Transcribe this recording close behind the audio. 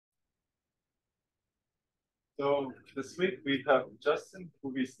So this week we have Justin, who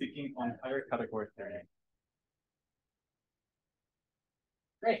will be speaking on higher category theory.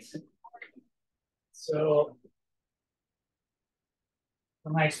 Great. So,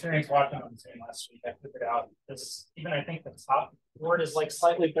 from my experience watching on Zoom last week, I figured out this. Even I think the top board is like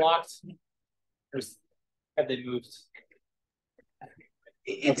slightly blocked. Have they moved?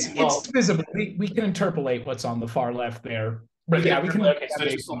 It's visible. We can interpolate what's on the far left there. But yeah, we can. Okay, so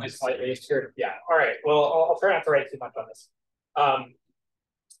it's only slightly here. Yeah. All right. Well, I'll try not to write too much on this.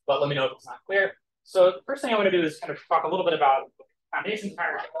 But let me know if it's not clear. So the first thing I want to do is kind of talk a little bit about foundations of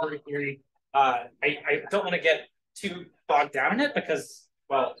higher category theory. I don't want to get too bogged down in it because,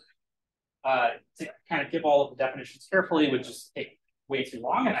 well, to kind of give all of the definitions carefully would just take way too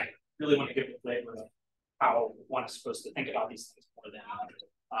long, and I really want to give you a flavor of how one is supposed to think about these things more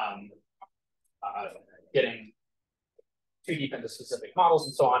than getting too deep into specific models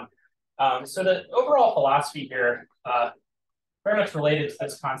and so on. So the overall philosophy here, very much related to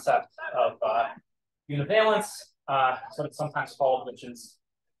this concept of univalence, so it's sometimes called, which is,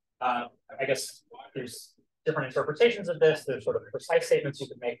 I guess there's different interpretations of this. There's sort of precise statements you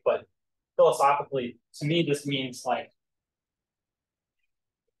can make, but philosophically, to me, this means like,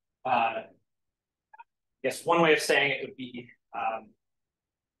 I guess one way of saying it would be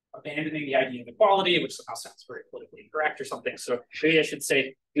abandoning the idea of equality, which somehow sounds very politically incorrect or something. So maybe I should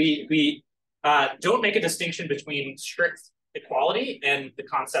say we don't make a distinction between strict equality and the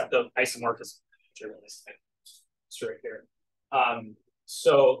concept of isomorphism, which I really think is right here.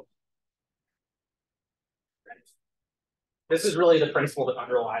 So this is really the principle that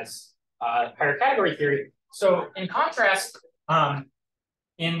underlies higher category theory. So in contrast,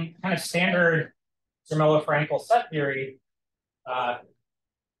 in kind of standard Zermelo-Frankel set theory,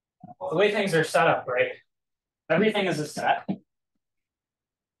 the way things are set up, right? Everything is a set.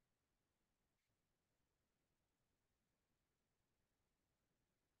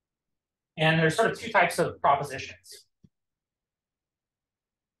 And there's sort of two types of propositions.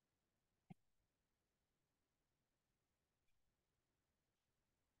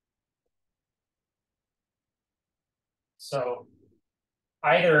 So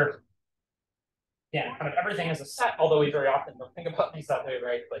either, yeah, kind of everything is a set, although we very often don't think about things that way,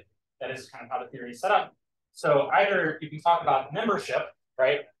 right? But that is kind of how the theory is set up. So either you can talk about membership,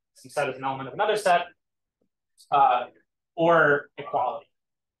 right? Some set is an element of another set, or equality.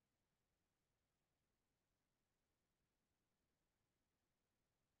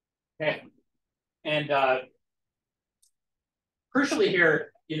 Okay. And crucially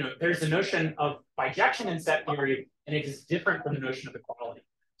here, there's the notion of bijection in set theory, and it is different from the notion of equality.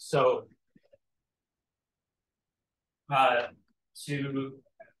 So to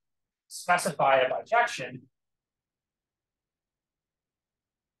specify a bijection,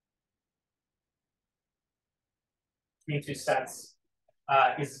 between two sets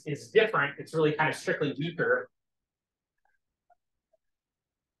is different. It's really kind of strictly weaker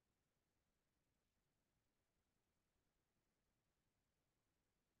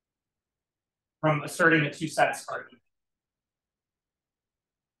from asserting that two sets are equal.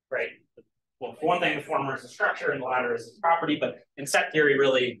 Right? Well, for one thing, the former is a structure and the latter is a property, but in set theory,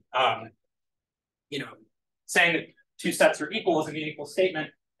 really, saying that two sets are equal is a meaningful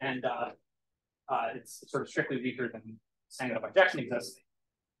statement, and it's sort of strictly weaker than saying that a bijection exists.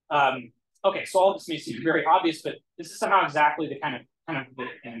 Okay, so all this may seem very obvious, but this is somehow exactly the kind of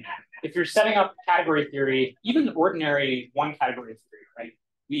thing. If you're setting up category theory, even the ordinary one category theory, right?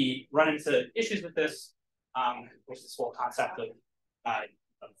 We run into issues with this. There's this whole concept of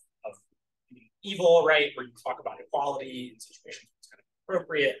evil, right? Where you talk about equality in situations where it's kind of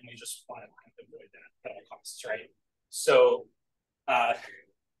appropriate, and we just want to kind of avoid that at all costs, right? So,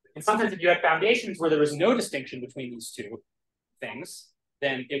 and sometimes if you have foundations where there was no distinction between these two things,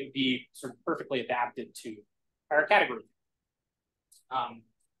 then it would be sort of perfectly adapted to higher category.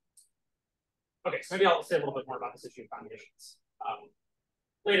 Okay, so maybe I'll say a little bit more about this issue of foundations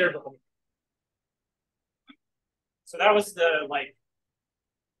later. But so that was the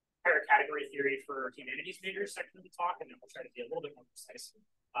higher category theory for humanities majors section of the talk, and then we'll try to be a little bit more precise.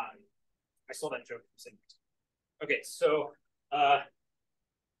 I stole that joke from Sid. Okay, so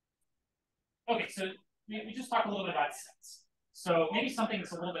we just talked a little bit about sets. So maybe something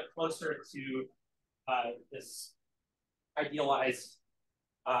that's a little bit closer to this idealized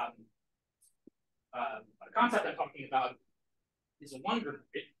concept I'm talking about is a one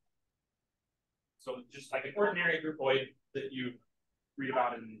groupoid. So just like an ordinary groupoid that you read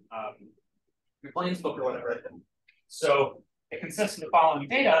about in McLean's book or whatever. So it consists of the following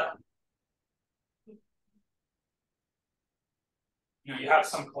data. You have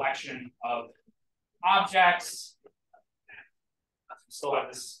some collection of objects. We still have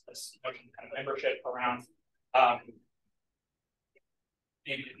this notion of kind of membership around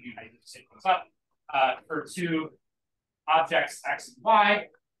maybe I need to sync this up. For two objects X and Y,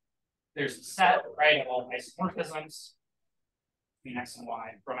 there's a set, right, of all isomorphisms between X and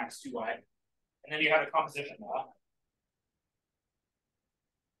Y from X to Y. And then you have a composition law.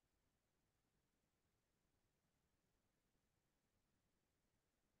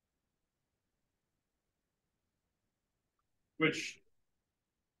 Which,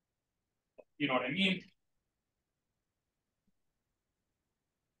 you know what I mean?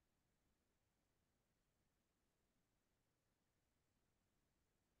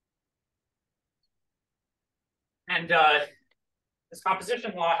 And this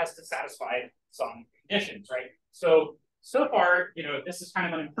composition law has to satisfy some conditions, right? So far, you know, this is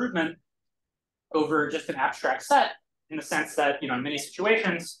kind of an improvement over just an abstract set in the sense that, you know, in many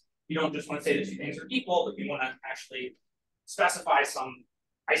situations, you don't just want to say the two things are equal, but you want to actually specify some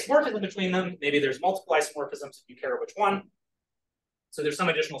isomorphism between them. Maybe there's multiple isomorphisms if you care which one. So there's some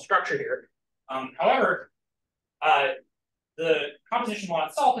additional structure here. However, the composition law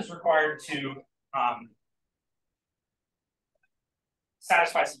itself is required to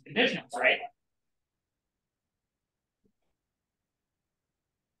satisfy some conditions, right?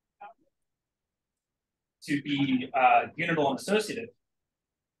 To be unital and associative.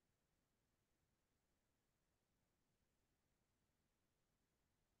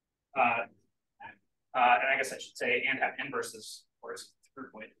 And I guess I should say, and have inverses, of course,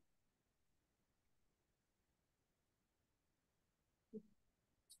 groupoid.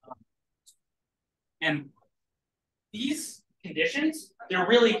 And these conditions, they're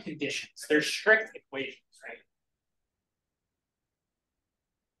really conditions. They're strict equations, right?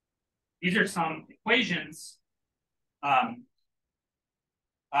 These are some equations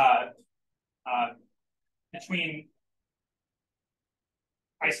between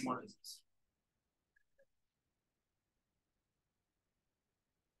isomorphisms.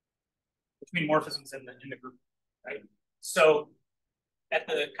 Between morphisms in the group, right? So at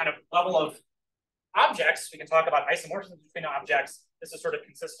the kind of level of objects, we can talk about isomorphisms between objects. This is sort of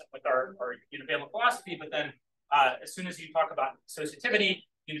consistent with our univalent philosophy, but then as soon as you talk about associativity,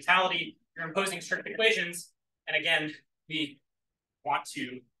 unitality, you're imposing strict equations. And again, we want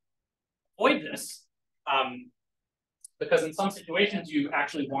to avoid this because in some situations you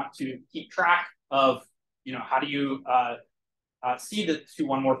actually want to keep track of, you know, how do you see that two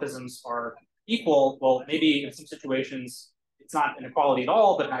one morphisms are equal? Well, maybe in some situations it's not an equality at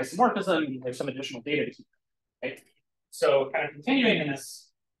all, but an isomorphism. There's some additional data to keep, right? So, kind of continuing in this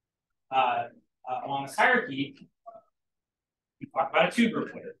along this hierarchy, we talk about a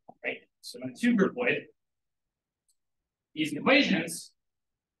two-groupoid, right? So, in a two-groupoid, these equations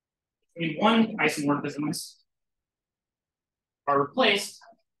between one isomorphisms are replaced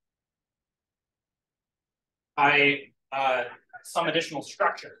by some additional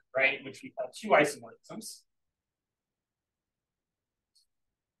structure, right? Which we call two isomorphisms.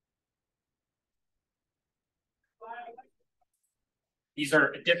 These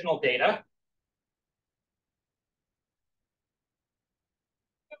are additional data.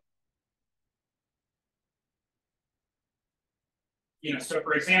 You know, so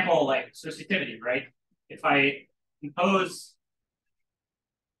for example, like associativity, right? If I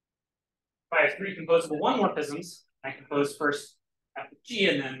have three composable one morphisms, I compose first F with G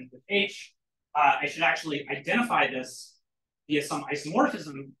and then with H, I should actually identify this via some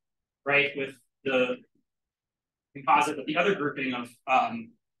isomorphism, right, with the composite with the other grouping of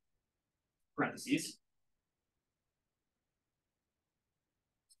parentheses.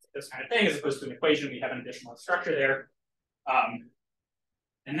 This kind of thing, as opposed to an equation, we have an additional structure there.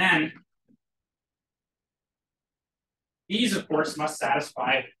 And then these, of course, must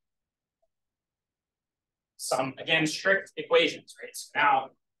satisfy some, again, strict equations, right? So now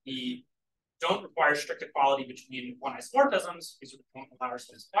we don't require strict equality between one isomorphisms, because we don't allow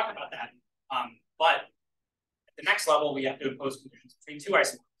ourselves to talk about that. But at the next level, we have to impose conditions between two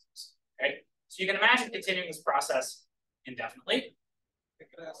isomorphisms, okay? So you can imagine continuing this process indefinitely.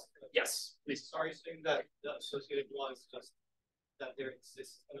 Can I ask, yes, please. So are you saying that the associated law is just that there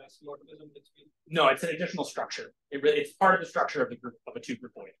exists an isomorphism between? No, it's an additional structure. It's part of the structure of the group of a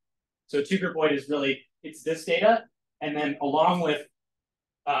two-groupoid. So a two-groupoid is really, it's this data, and then along with,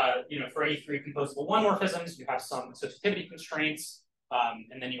 you know, for any three composable one morphisms, you have some associativity constraints,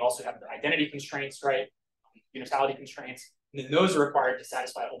 and then you also have the identity constraints, right? Unitality constraints, and then those are required to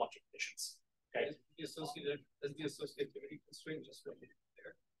satisfy a whole bunch of conditions. Okay. Is the associativity constraint just right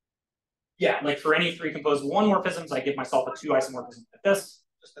there? Yeah, like for any three composable one morphisms, I give myself a two isomorphism like this.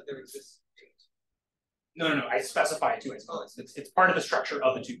 Just that there exists. No. I specify it too. It's part of the structure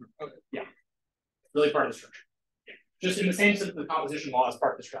of the two groups. Okay. Yeah, really part of the structure. Yeah. Just in the same sense, the composition law is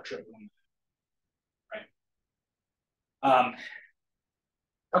part of the structure of the one. Right.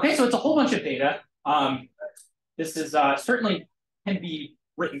 Okay, so it's a whole bunch of data. This is certainly can be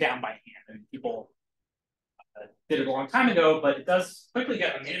written down by hand. I mean, people did it a long time ago, but it does quickly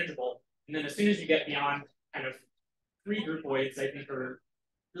get unmanageable. And then as soon as you get beyond kind of 3 groupoids, I think are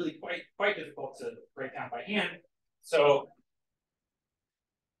really quite difficult to write down by hand. So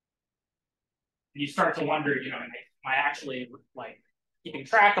you start to wonder, am I actually like keeping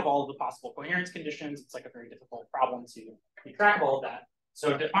track of all of the possible coherence conditions? It's like a very difficult problem to keep track of all of that.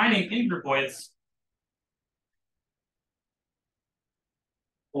 So defining n-groupoids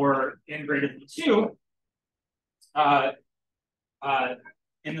or n greater than 2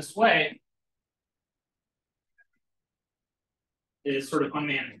 in this way is sort of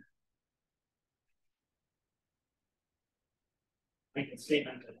unmanageable. Making a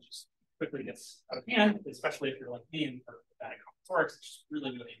statement that just quickly gets out of hand, especially if you're like me and that combinatorics, it's just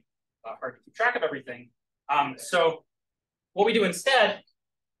really hard to keep track of everything. So what we do instead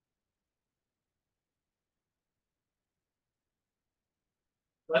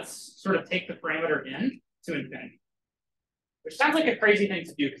let's sort of take the parameter n to infinity, which sounds like a crazy thing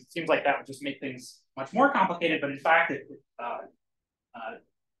to do because it seems like that would just make things much more complicated, but in fact, it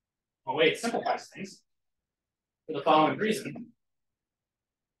simplifies things for the following reason.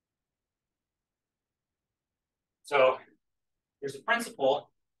 So there's a principle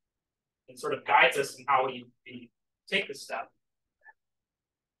that sort of guides us in how we take this step.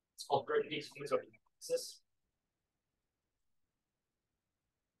 It's called Grothendieck's homological.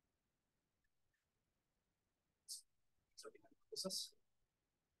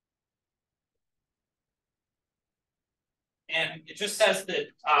 And it just says that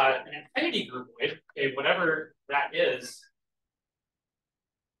an infinity groupoid, okay, whatever that is,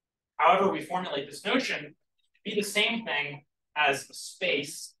 however we formulate this notion, be the same thing as a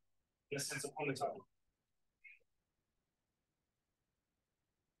space in the sense of homological.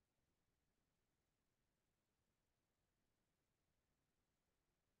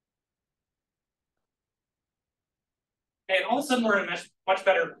 Okay, all of a sudden we're in a much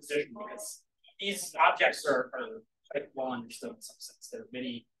better position because these objects are quite well understood in some sense. There are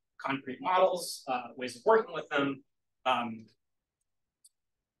many concrete models, ways of working with them,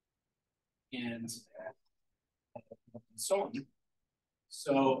 and so on.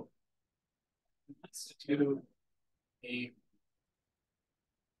 So let's do a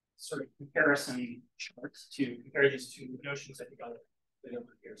sort of comparison chart to compare these two notions that we got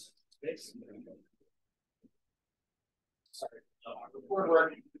over here. Space. Sorry, report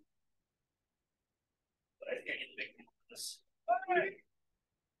work. But I think I need to make this.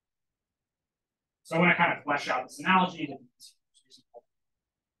 So I want to kind of flesh out this analogy.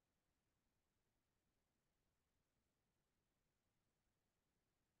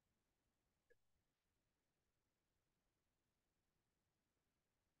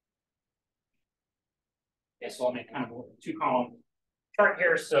 Okay, so I'll make kind of a 2-column chart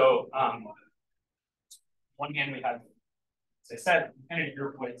here. So one hand we have, as I said, infinity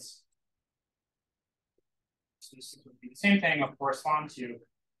groupoids. So this would be the same thing of correspond to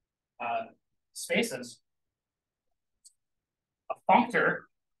spaces. A functor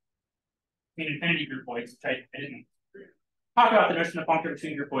between infinity groupoids, which I didn't talk about the notion of functor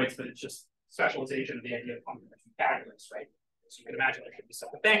between groupoids, but it's just specialization of the idea of functor between calculus, right? So you can imagine there should be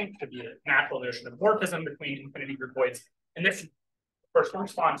such a thing. It could be a natural notion of morphism between infinity groupoids. And this should first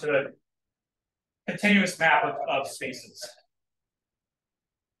correspond to a continuous map of spaces.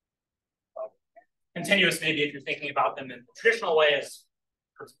 Continuous, maybe if you're thinking about them in the traditional way as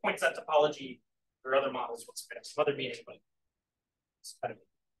point set topology or other models will have some other meaning, but it's kind of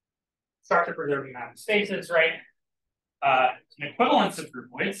structure preserving map of spaces, right? An equivalence of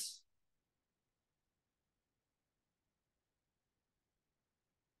groupoids.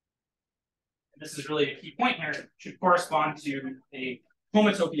 And this is really a key point here, should correspond to a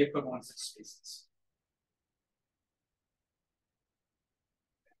homotopy equivalence of spaces.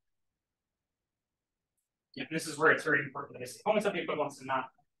 Yeah, this is where it's very important that I say homotopy equivalence and not,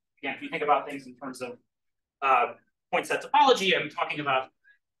 again, if you think about things in terms of point set topology, I'm talking about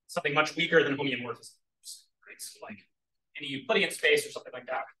something much weaker than homeomorphism. Right? So like any Euclidean space or something like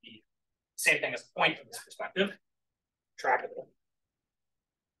that would be the same thing as a point from this perspective, trackable.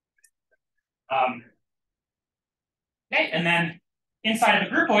 Okay, and then inside of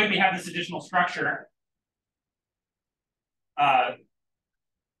the groupoid, we have this additional structure.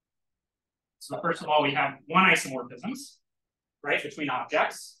 So first of all, we have one isomorphisms, right, between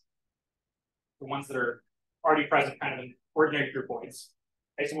objects. the ones that are already present kind of in ordinary groupoids.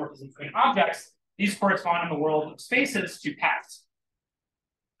 Isomorphism between objects, these correspond in the world of spaces to paths.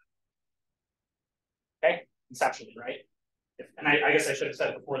 Okay, conceptually, right? And I guess I should have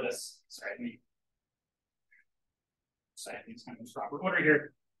said before this. Sorry, I think it's kind of in proper order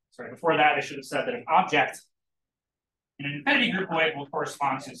here. Sorry, before that, I should have said that an object in an infinity groupoid will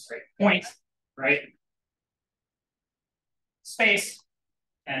correspond to a straight point, right? Space,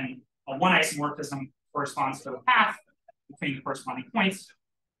 and a one isomorphism corresponds to a path between the corresponding points.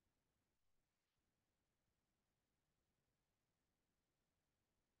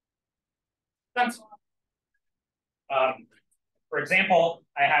 For example,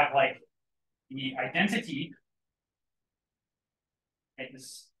 I have like the identity, right,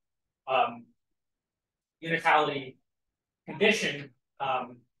 this unitality condition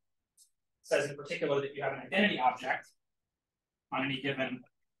says in particular that you have an identity object on any given,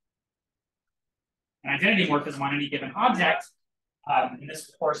 an identity morphism on any given object, and this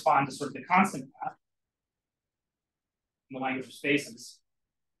will correspond to sort of the constant path in the language of spaces.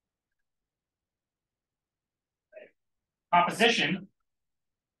 Composition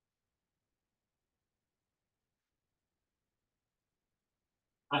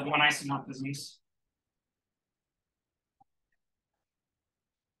of one isomorphisms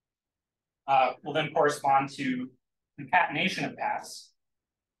will then correspond to concatenation of paths.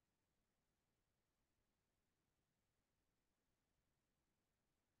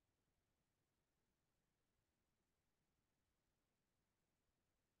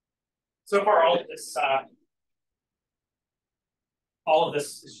 So far, all of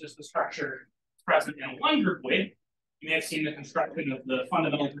this is just the structure present in one groupoid. You may have seen the construction of the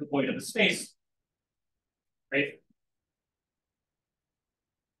fundamental groupoid of a space, right?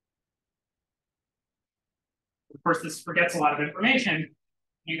 Of course, this forgets a lot of information.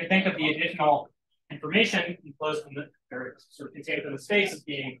 You can think of the additional information enclosed in the, or sort of contained within the space as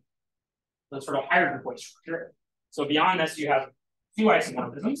being the sort of higher groupoid structure. So beyond this, you have two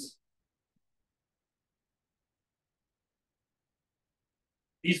isomorphisms.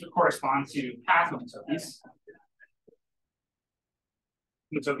 These would correspond to path homotopies.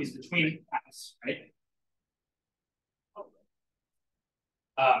 Homotopies between paths, right?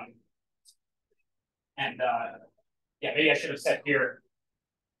 Yeah, maybe I should have said here,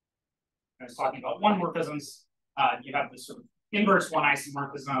 I was talking about one morphisms, you have this sort of inverse one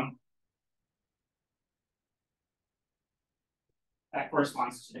isomorphism. That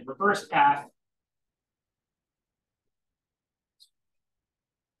corresponds to the reverse path.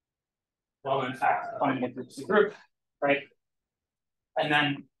 Well, in fact, fundamental group is a group, right? And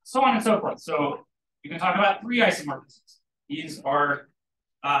then so on and so forth. So you can talk about three isomorphisms. These are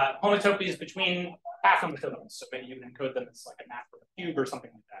homotopies between path homotopies. So maybe you can encode them as like a map of a cube or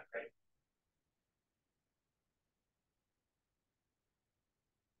something like that, right?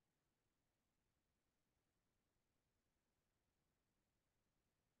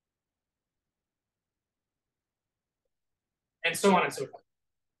 And so on and so forth.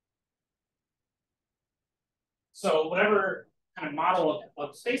 So whatever kind of model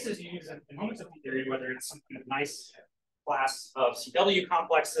of spaces you use in homotopy theory, whether it's some kind of nice class of CW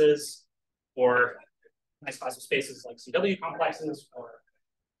complexes or nice class of spaces like CW complexes or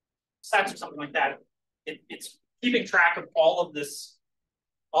sets or something like that, it's keeping track of all of this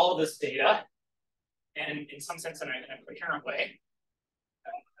data, and in some sense in a coherent way.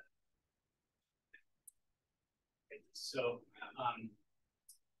 So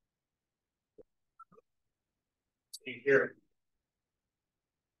here.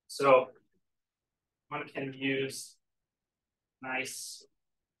 So one can use nice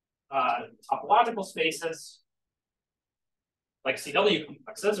topological spaces like CW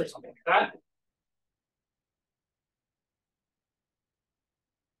complexes or something like that.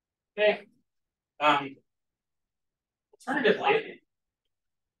 Okay. Alternatively,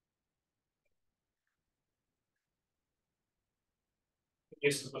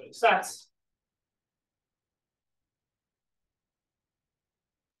 use of sets.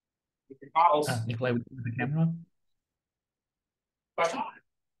 Models. Nikolai, with the camera on? Question.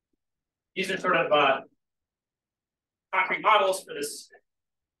 These are sort of concrete models for this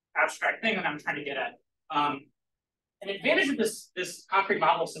abstract thing that I'm trying to get at. An advantage of this concrete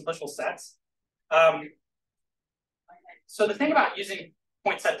model of simplicial sets. So the thing about using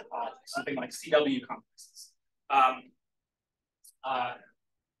point set topology, something like CW complexes.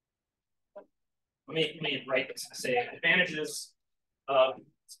 Let me write this to say advantages of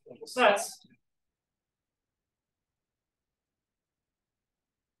simplicial sets.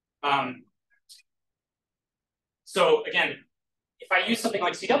 So again, if if I use something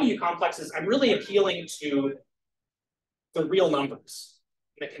like CW complexes, I'm really appealing to the real numbers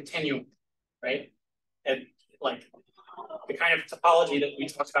in the continuum, right? And like the kind of topology that we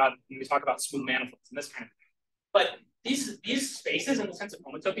talked about when we talk about smooth manifolds and this kind of thing. But these spaces, in the sense of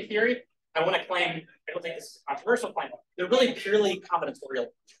homotopy theory, I want to claim, I don't think this is a controversial claim, they're really purely combinatorial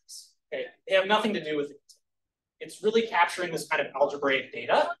features. Okay, they have nothing to do with it. It's really capturing this kind of algebraic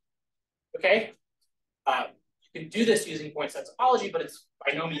data. Okay, you can do this using point set topology, but it's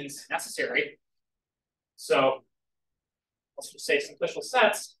by no means necessary. So let's just say simplicial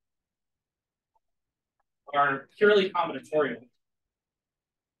sets are purely combinatorial.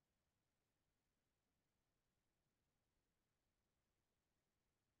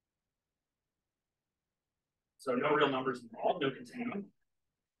 So no real numbers involved, no continuum.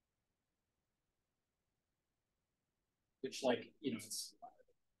 Which, like, you know, it's,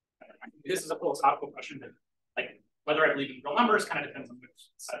 this is a philosophical question that, like, whether I believe in real numbers kind of depends on which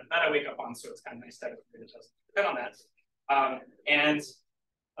side of that I wake up on. So it's kind of nice to have a that doesn't depend on that.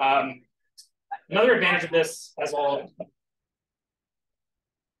 Another advantage of this, as I'll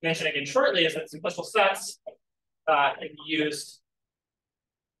mention again shortly, is that simplicial sets can be used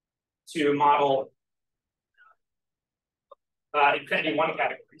to model infinity one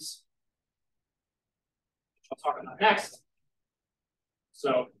categories, which I'll talk about next.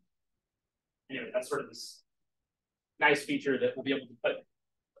 So anyway, that's sort of this nice feature that we'll be able to put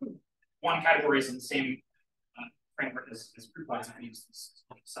one categories in the same framework as proof lines if we use this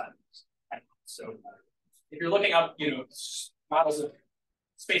set. So if you're looking up, you know, models of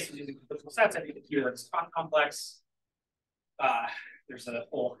spaces using simplicial sets, I think the here is complex. There's a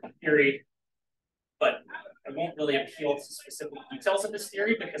whole theory, but I won't really appeal to specific details of this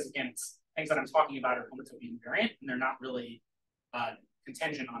theory because, again, it's things that I'm talking about are homotopy invariant, and they're not really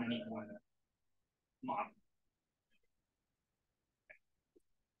contingent on any one model.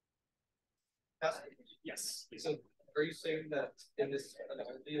 Yes. So are you saying that in this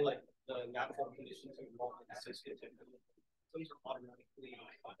analogy, like the natural conditions involved in associative systems are automatically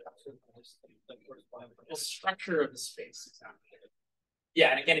the structure of the space, exactly.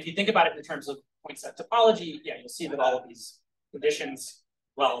 Yeah, and again, if you think about it in terms of point set topology, yeah, you'll see that all of these conditions,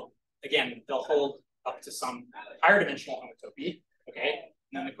 well, again, they'll hold up to some higher dimensional homotopy, okay?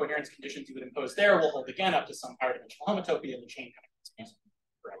 And then the coherence conditions you would impose there will hold again up to some higher dimensional homotopy, and the chain kind of continues.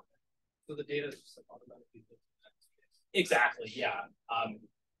 Right. So the data is just automatically built in that space. Exactly, yeah.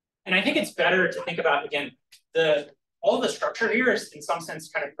 And I think it's better to think about, again, all the structure here is in some sense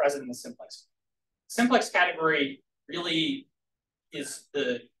kind of present in the simplex. Simplex category really is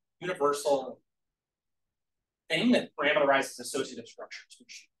the universal thing that parameterizes associative structures,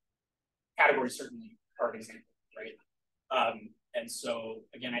 which categories certainly are an example, right? And so,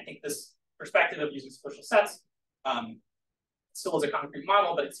 again, I think this perspective of using simplicial sets still is a concrete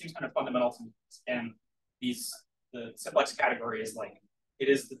model, but it seems kind of fundamental to me. And the simplex category is like, it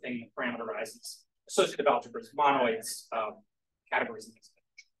is the thing that parameterizes associative algebras, monoids, categories, and things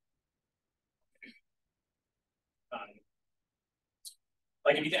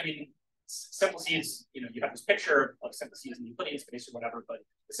like if you, I mean, simplices, you know, you have this picture of simplices in the Euclidean space or whatever, but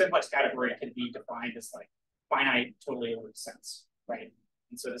the simplex category can be defined as like finite, totally ordered sense, right?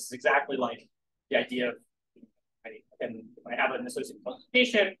 And so this is exactly like the idea of, if I have an associative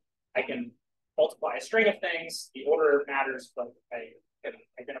multiplication, I can multiply a string of things. The order matters, but I can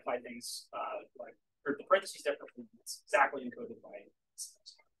identify things like group the parentheses differently. It's exactly encoded by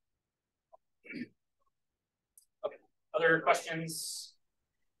simplex. Okay. Other questions?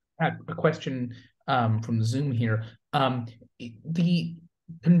 I had a question from Zoom here. The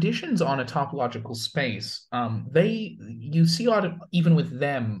conditions on a topological space, you see even with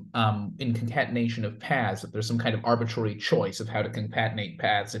them in concatenation of paths that there's some kind of arbitrary choice of how to concatenate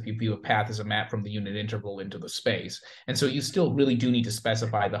paths if you view a path as a map from the unit interval into the space. And so you still really do need to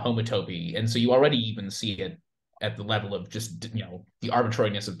specify the homotopy. And so you already even see it at the level of just, you know, the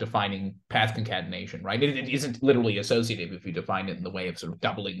arbitrariness of defining path concatenation, right? It isn't literally associative if you define it in the way of sort of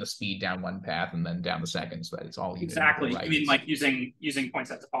doubling the speed down one path and then down the second, so that it's all exactly. Right? I mean, like using point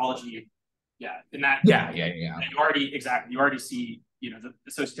set topology, yeah. In that, yeah. You already see, you know, the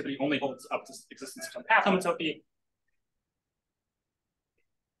associativity only holds up to existence of path homotopy.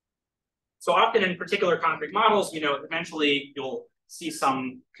 So often in particular concrete models, you know, eventually you'll see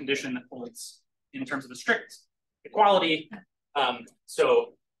some condition that holds in terms of a strict equality.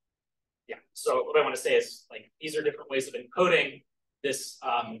 So what I want to say is, like, these are different ways of encoding this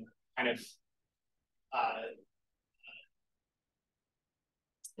kind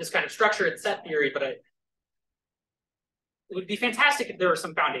of structure in set theory, but it would be fantastic if there were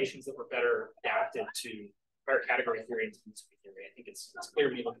some foundations that were better adapted to higher category theory into industry theory. I think it's clear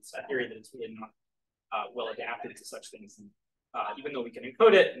when you look at that theory that it's really not well adapted to such things. And even though we can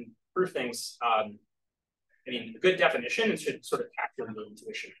encode it and prove things, I mean, a good definition should sort of capture the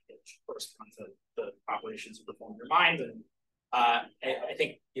intuition. It should correspond to the operations you perform in your mind. And I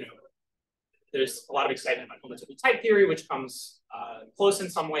think, you know, there's a lot of excitement about homological type theory, which comes close in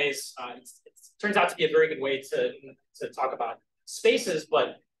some ways. It turns out to be a very good way to talk about spaces,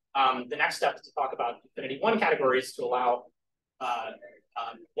 but the next step is to talk about infinity one categories to allow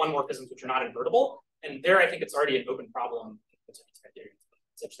one morphisms which are not invertible. And there, I think it's already an open problem with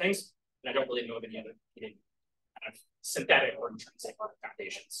such things. And I don't really know of any other kind of synthetic or intrinsic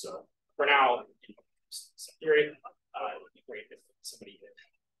foundations. So for now, you know, some theory, it would be great if somebody did,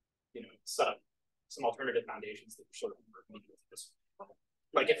 you know, set up some alternative foundations that were sort of working with this.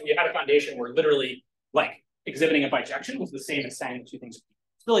 Like if we had a foundation where literally like exhibiting a bijection was the same as saying the two things.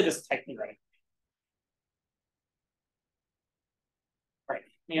 It's really this type theoretic. All right,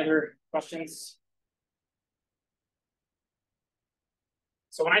 any other questions?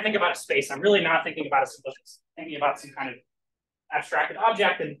 So when I think about a space, I'm really not thinking about a solution. I'm thinking about some kind of abstracted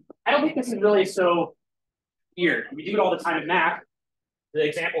object. And I don't think this is really so weird. We do it all the time in math. The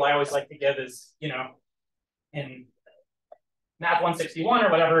example I always like to give is, you know, in math 161 or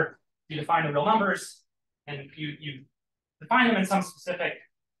whatever, you define the real numbers and you define them in some specific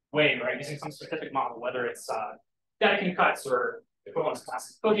way, right? Using some specific model, whether it's Dedekind cuts or equivalence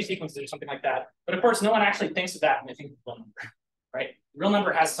classes, Cauchy sequences or something like that. But of course, no one actually thinks of that when they think of the real number, right? The real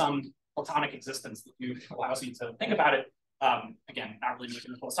number has some Platonic existence that allows you to think about it. Again, not really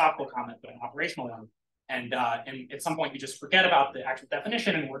making a philosophical comment, but an operational one. And at some point, you just forget about the actual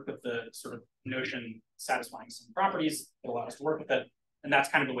definition and work with the sort of notion satisfying some properties that allow us to work with it. And that's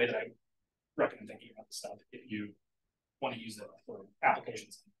kind of the way that I recommend thinking about this stuff if you want to use it for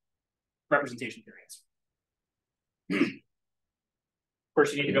applications and representation theories. Of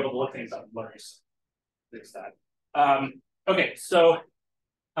course, you need to be able to look things up. There's that. Okay, so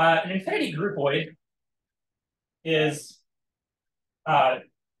an infinity groupoid is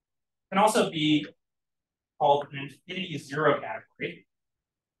can also be called an infinity zero category.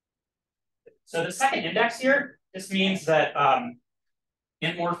 So the second index here, this means that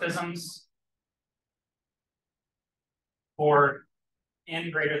morphisms for n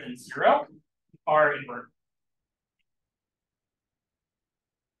greater than 0 are invertible.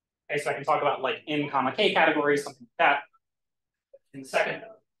 Okay, so I can talk about like n comma k categories, something like that. In the second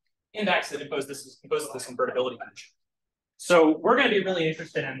index that imposes this invertibility condition. So we're going to be really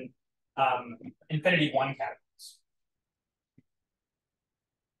interested in infinity one categories.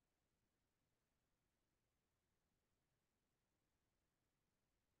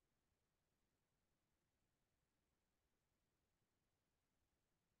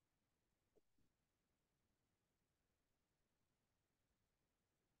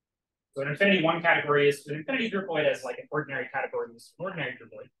 So an infinity one category is an infinity groupoid as like an ordinary category is an ordinary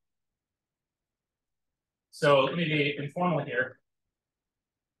groupoid. So let me be informal here.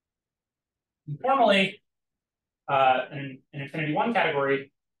 Informally, an infinity one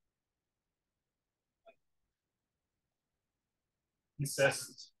category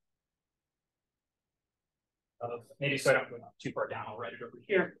consists of, maybe so I don't go too far down, I'll write it over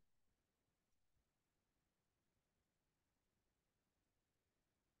here.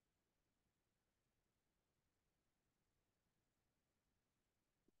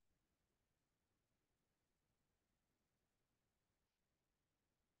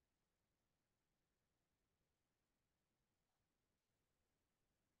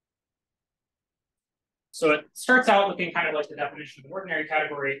 So it starts out looking kind of like the definition of an ordinary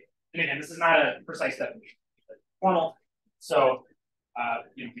category. And again, this is not a precise definition, but formal. So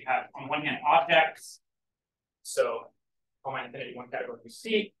you know, we have on one hand objects. So all my infinity one category we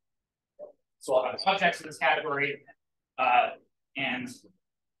see. So I'll have objects in this category. And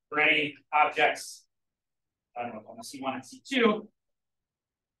for any objects, I don't know if I'm C1 and C2,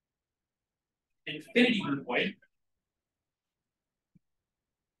 infinity groupoid.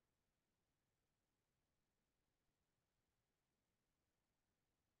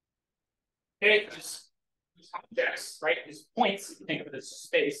 Okay, these objects, right? These points, if you think of it as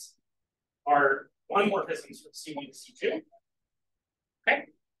space, are one morphisms from C1 to C2. Okay.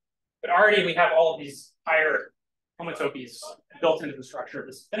 But already we have all of these higher homotopies built into the structure of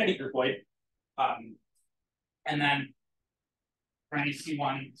this infinity groupoid. And then for any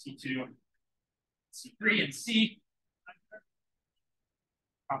C1, C2, C3, and C,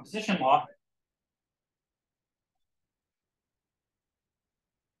 composition law.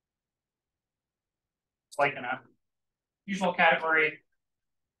 It's like in a usual category.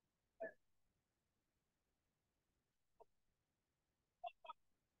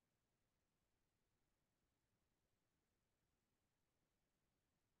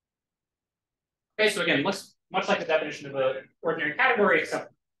 Okay, so again, looks much like the definition of an ordinary category,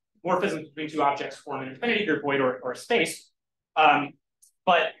 except morphisms between two objects form an infinity group void or a space.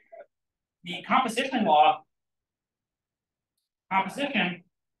 But the composition law, composition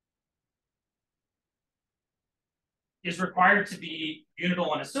is required to be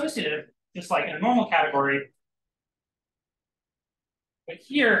unital and associative, just like in a normal category. But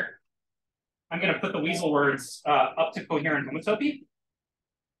here, I'm going to put the weasel words up to coherent homotopy.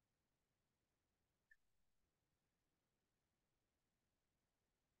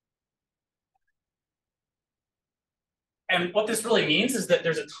 And what this really means is that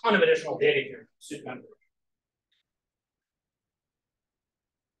there's a ton of additional data here to remember.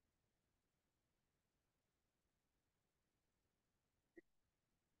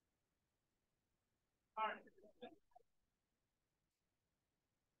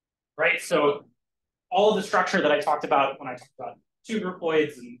 Right, so all of the structure that I talked about when I talked about 2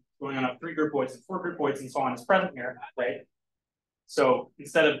 groupoids and going on up 3 groupoids and 4 groupoids and so on is present here, right? So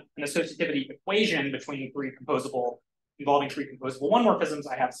instead of an associativity equation between 3 composable, involving 3 composable one morphisms,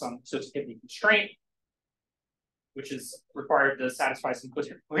 I have some associativity constraint, which is required to satisfy some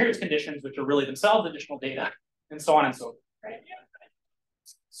coherence conditions, which are really themselves additional data, and so on and so forth, right?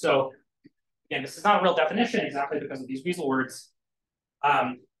 So again, this is not a real definition exactly because of these weasel words.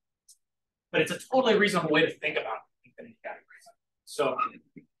 But it's a totally reasonable way to think about infinity categories. So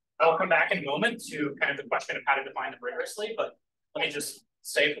I'll come back in a moment to kind of the question of how to define them rigorously, but let me just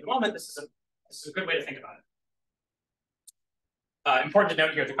say for the moment, this is a good way to think about it. Important to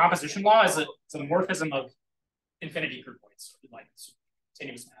note here, the composition law is a morphism of infinity groupoids, so like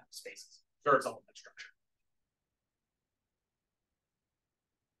continuous map spaces, observes all of that structure.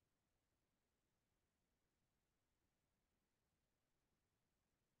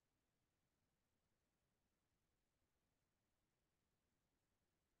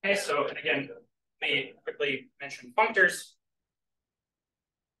 Okay, so and again, let me quickly mention functors.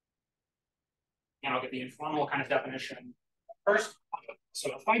 And I'll get the informal kind of definition first. So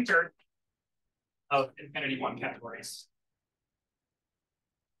a functor of infinity one categories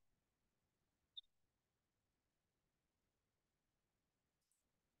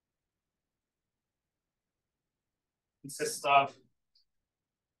consists of,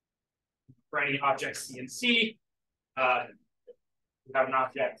 for any object C and C, we have an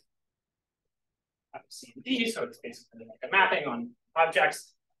object C and D, so it's basically like a mapping on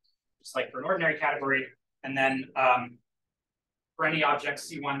objects, just like for an ordinary category. And then for any object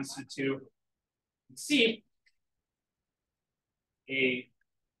C1, C2, and C, a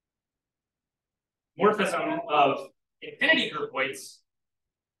morphism of infinity groupoids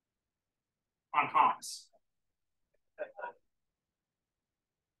on commas.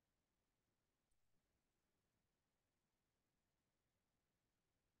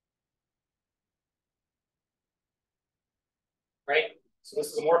 Right? So this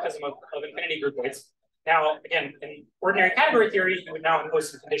is a morphism of infinity groupoids. Now, again, in ordinary category theory, you would now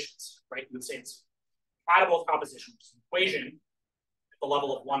impose some conditions, right? You would say it's compatible with composition, which is an equation at the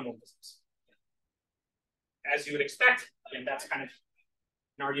level of one morphisms. As you would expect, and that's kind of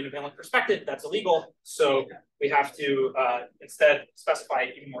in our univalent perspective, that's illegal. So we have to instead specify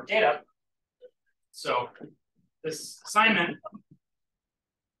even more data. So this assignment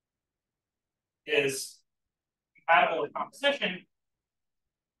is compatible with composition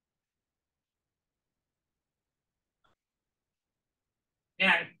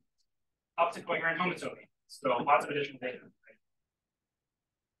and up to coherent homotopy. So lots of additional data.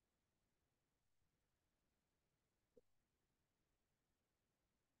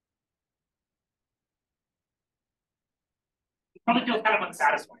 It probably feels kind of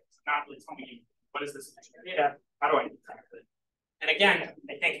unsatisfying. It's not really telling you what is this additional data? How do I interact with it? And again,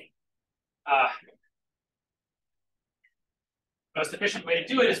 I think the most efficient way to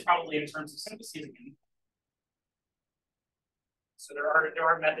do it is probably in terms of syntheses again. So there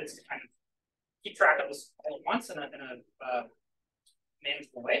are methods to kind of keep track of this all at once in a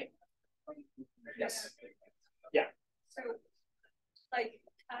manageable way. Yes. Yeah. So, like,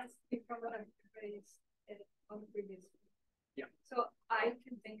 as from what I've raised on the previous. Yeah. So I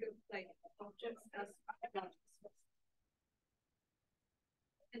can think of like objects as objects.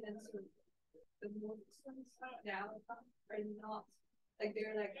 And then so the morphisms now are not like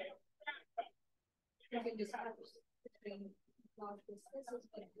they're like you can distinguish between logical spaces,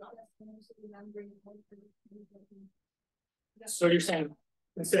 but also remembering. So you're saying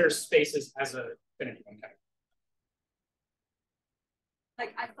consider spaces as a infinity one category.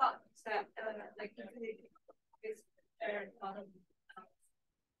 Like I thought that like infinity is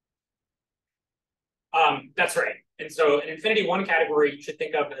That's right. And so an infinity one category you should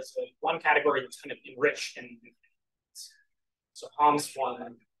think of as a one category that's kind of enriched in so HOMs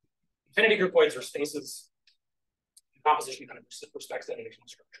one. Infinity groupoids are spaces. Composition kind of respects that additional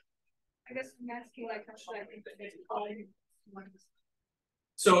structure. I guess I'm asking like how should I think of it calling one?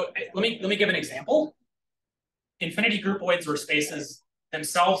 So let me give an example. Infinity groupoids or spaces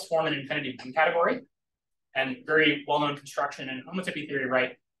themselves form an infinity one category, and very well-known construction in homotopy theory,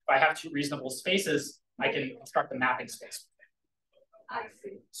 right? If I have two reasonable spaces, I can construct a mapping space. I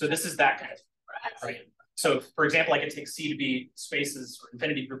see. So this is that kind of thing, right? So for example, I can take C to be spaces or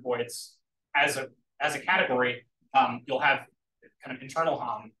infinity groupoids as a category. You'll have kind of internal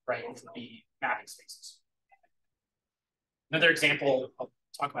HOM, right, which would be mapping spaces. Another example, I'll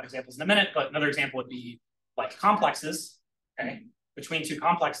talk about examples in a minute, but another example would be like complexes, okay? Between two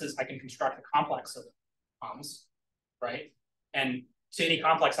complexes, I can construct a complex of HOMs, right? And to any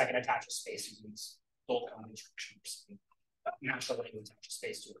complex, I can attach a space using this bold construction or something. Natural way to attach a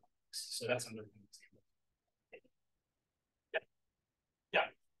space to a complex. So that's another example. Yeah.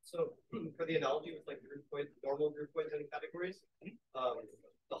 So for the analogy with like normal groupoids and categories,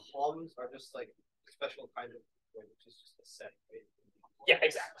 the HOMs are just like a special kind of groupoid, which is just a set, right? Yeah,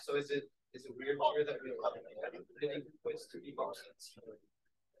 exactly. So is it weird here that we allow infinity groupoids to be HOM sets?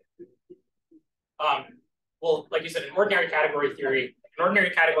 Well, like you said, in ordinary category theory, an ordinary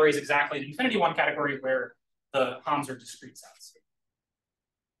category is exactly an infinity one category where the HOMs are discrete sets,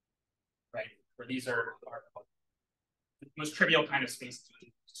 right? Where these are the most trivial kind of spaces.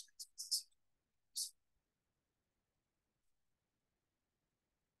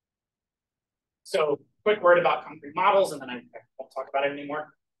 So quick word about concrete models, and then I won't talk about it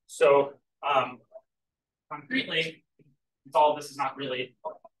anymore. So concretely, all of this is not really,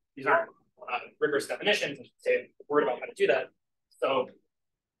 these aren't rigorous definitions. I should say a word about how to do that. So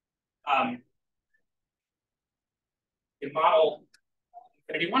in model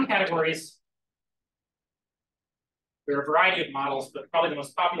infinity one categories, there are a variety of models, but probably the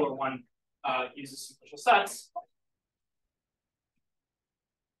most popular one uses sequential sets.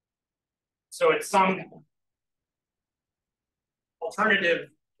 So it's some alternative,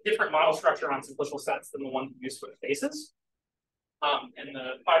 different model structure on sequential sets than the one used for the spaces. And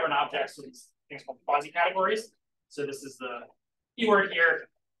the fiber objects are these things called quasi-categories. So this is the keyword here,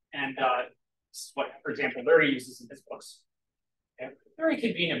 and this is what, for example, Larry uses in his books. Okay. Very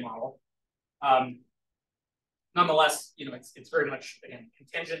convenient model. Nonetheless, you know, it's very much, again,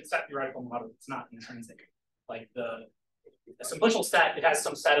 contingent set theoretical model. It's not intrinsic. Like the sequential set, it has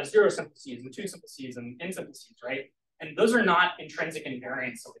some set of zero simplices and two simplices and n simplices, right? And those are not intrinsic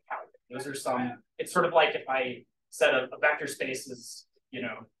invariants of the calculus. Those are some, it's sort of like if I said a vector space is, you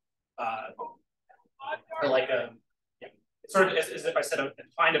know, or like a, yeah, it's sort of as if I said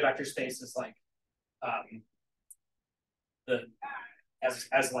find a vector space is like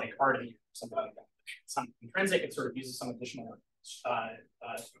as like RD or something like that. It's not intrinsic, it sort of uses some additional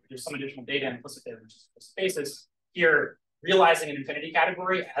there's some additional data implicit there, which is the spaces. Here, realizing an infinity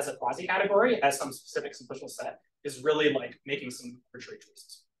category as a quasi category, as some specific sequential set, is really like making some arbitrary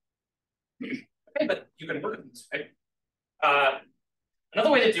choices. Okay, but you can work with this, right? Another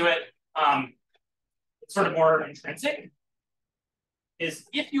way to do it, it's sort of more intrinsic, is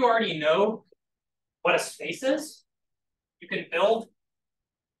if you already know what a space is, you can build,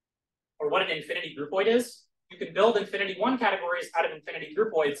 or what an infinity groupoid is, you can build infinity one categories out of infinity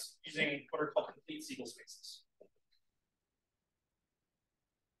groupoids using what are called complete Siegel spaces.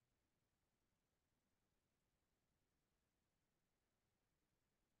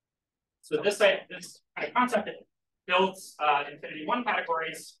 So this kind of concept, it builds infinity one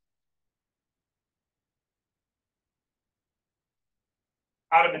categories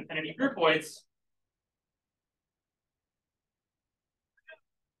out of infinity groupoids.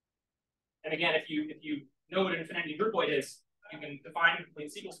 And again, if you know what an infinity groupoid is, you can define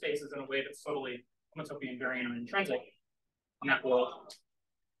complete Siegel spaces in a way that's totally homotopy invariant or intrinsic on that world.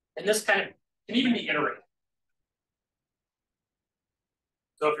 And this kind of can even be iterated.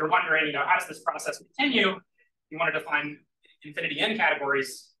 So if you're wondering, you know, how does this process continue? You want to define infinity n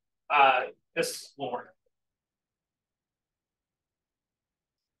categories, this will work.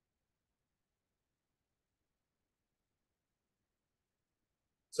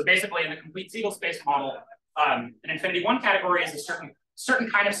 So basically, in the complete Siegel space model, an infinity one category is a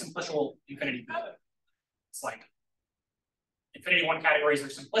certain kind of simplicial infinity group. It's like infinity one categories are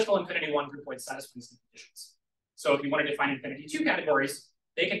simplicial infinity one groupoids satisfying some conditions. So if you want to define infinity two categories,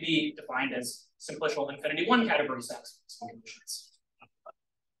 they can be defined as simplicial infinity one category satisfying some conditions.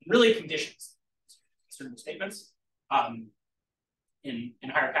 Really conditions, certain statements. In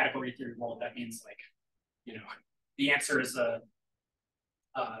higher category theory world, that means like, you know, the answer is I'm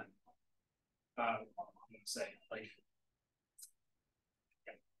gonna say, like,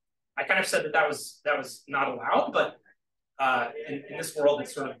 I kind of said that was not allowed, but in this world,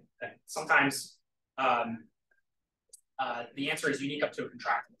 it's sort of sometimes the answer is unique up to a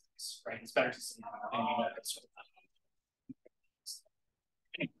contractible case, right? It's better to say than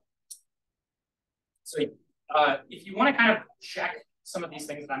unique. So if you want to kind of check some of these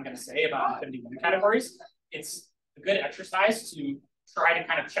things that I'm going to say about infinity one categories, it's a good exercise to try to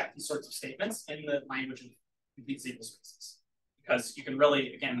kind of check these sorts of statements in the language of complete zero spaces, because you can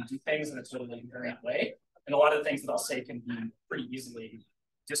really, again, do things in a totally invariant way. And a lot of the things that I'll say can be pretty easily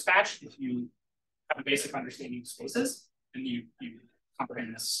dispatched if you have a basic understanding of spaces and you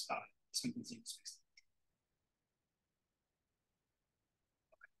comprehend this complete zero space.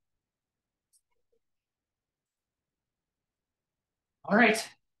 All right,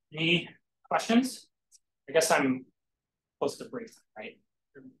 any questions? I guess I'm close to break time, right?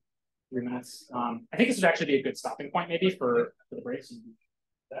 3 minutes. I think this would actually be a good stopping point maybe for the breaks.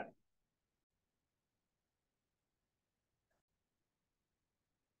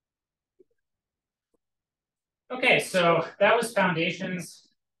 Okay, so that was foundations.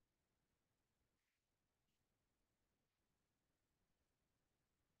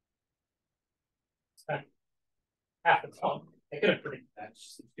 Half the time. I could have predicted that.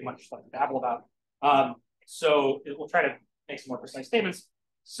 It's just too much stuff to babble about. So we'll try to make some more precise statements.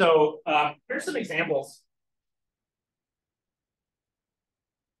 So here's some examples.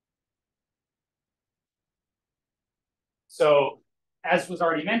 So as was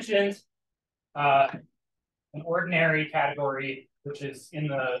already mentioned, an ordinary category, which is in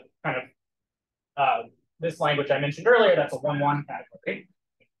the kind of this language I mentioned earlier, that's a 1-1 category.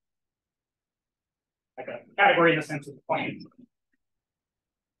 Like a category in the sense of the plane.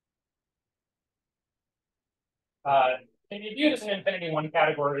 Can be viewed as an infinity one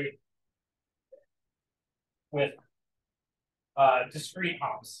category with discrete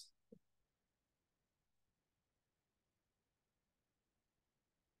hops.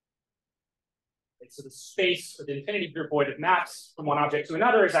 Right, so the space or the infinity groupoid of maps from one object to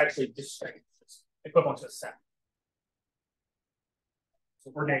another is actually discrete, equivalent to a set.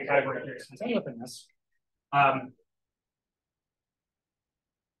 So ordinary category here is contained within this.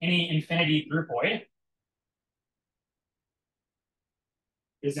 Any infinity groupoid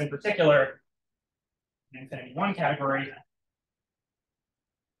is in particular an infinity one category. Of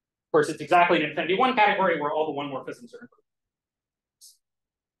course, it's exactly an infinity one category where all the one morphisms are included.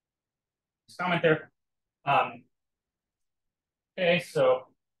 Just comment there. Okay, so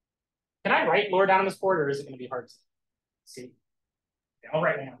can I write lower down on this board, or is it going to be hard to see? Okay, I'll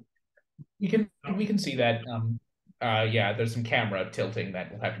write down. We can see that. Yeah, there's some camera tilting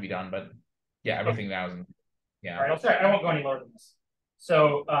that will have to be done, but yeah, everything now is. Yeah. All right, I'll try. I won't go any lower than this.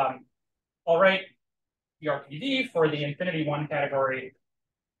 So I'll write the RPD for the infinity one category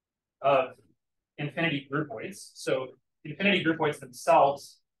of infinity groupoids. So infinity groupoids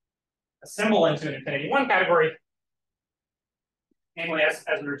themselves assemble into an infinity one category. Namely, as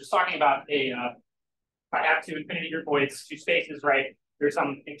we were just talking about, if I have two infinity groupoids, two spaces, right? There's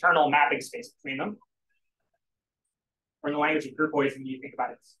some internal mapping space between them. Or in the language of groupoids, when you think about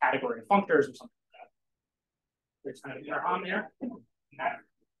it as a category of functors or something like that. There's kind of inner on there. And that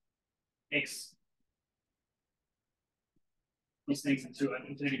makes these things into an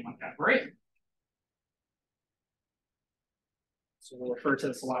infinity one category. So we'll refer to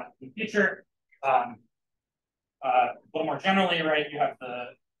this a lot in the future. A little more generally, right, you have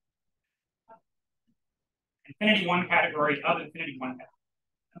the infinity one category of infinity one category.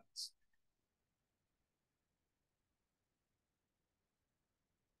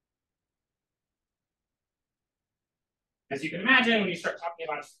 As you can imagine, when you start talking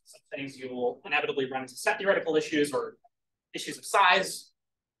about some things, you will inevitably run into set theoretical issues or issues of size,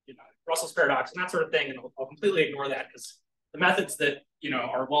 Russell's paradox and that sort of thing. And I'll completely ignore that because the methods that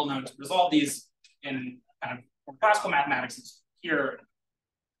are well known to resolve these in kind of more classical mathematics is here,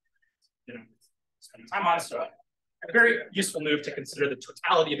 spending time on. So a very useful move to consider the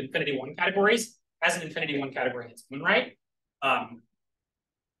totality of infinity one categories as an infinity one category in its own right.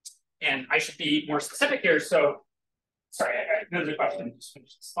 And I should be more specific here. So sorry, another question, just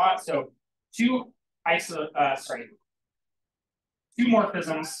finish this thought. So two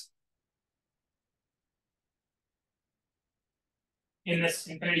morphisms in this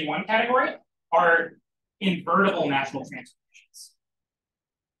infinity one category are invertible natural transformations.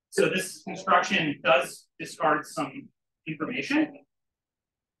 So this construction does discard some information.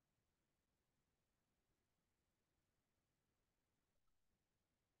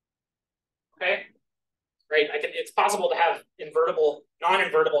 Okay, right? It's possible to have invertible,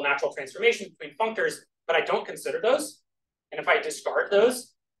 non-invertible natural transformations between functors, but I don't consider those. And if I discard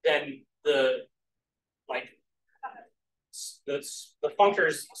those, then the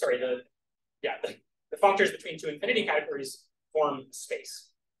functors, sorry, the functors between two infinity categories form space.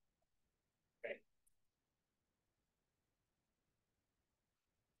 Okay.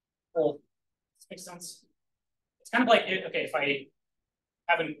 Well, this makes sense. It's kind of like, okay, if I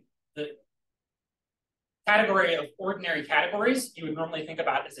have the category of ordinary categories, you would normally think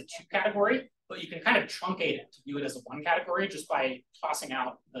about as a 2 category, but you can kind of truncate it to view it as a 1 category just by tossing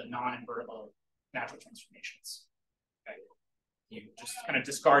out the non-invertible natural transformations. Okay. You just kind of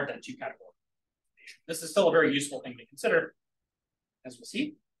discard that 2 category. This is still a very useful thing to consider, as we'll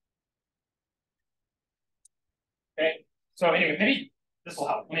see. Okay, so anyway, maybe this will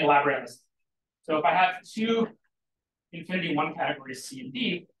help. Let me elaborate on this. So if I have 2 infinity 1 categories C and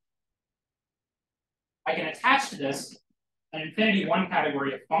D, I can attach to this an infinity 1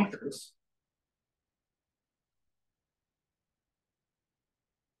 category of functors.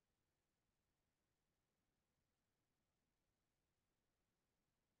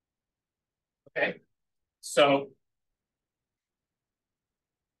 Okay, so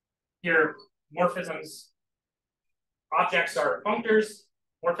here morphisms, objects are functors,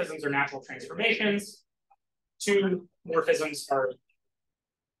 morphisms are natural transformations, 2 morphisms are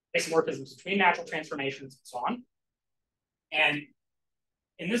isomorphisms between natural transformations and so on. And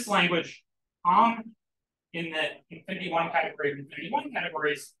in this language, in the infinity 1 category of infinity 1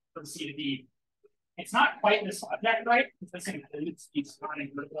 categories from C to D, it's not quite this object, right? This includes these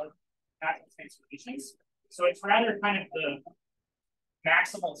non-invertible natural transformations. So it's rather kind of the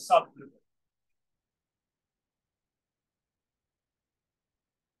maximal subgroup.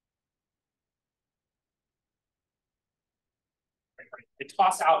 They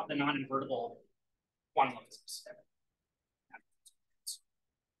toss out the non-invertible 1 morphisms.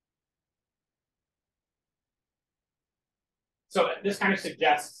 So this kind of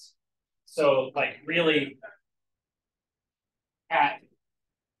suggests, so like really cat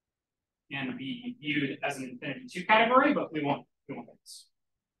can be viewed as an infinity 2 category, but we won't do this.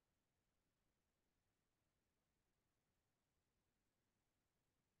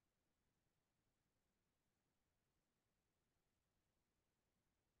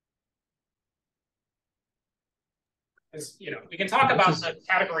 Because, you know, we can talk about the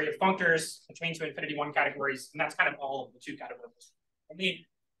category of functors between 2 infinity 1 categories, and that's kind of all of the 2 categories we need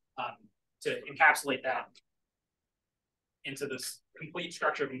to encapsulate that into this complete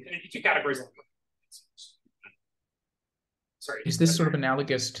structure of infinity 2 categories. Sorry. Is this sort of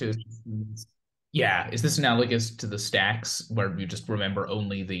analogous to? Yeah, is this analogous to the stacks where you just remember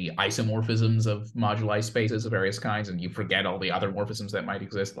only the isomorphisms of moduli spaces of various kinds and you forget all the other morphisms that might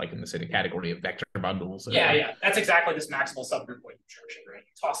exist, like in the sort of category of vector bundles? Yeah, that's exactly this maximal subgroup point construction, right?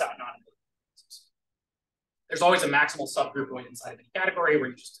 You toss out non-invertible. There's always a maximal subgroup point inside of any category where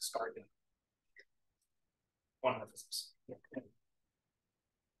you just discard them. One morphisms. Yeah.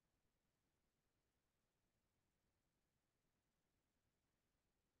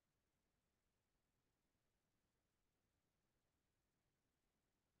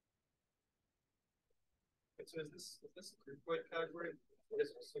 So is this a group point category? It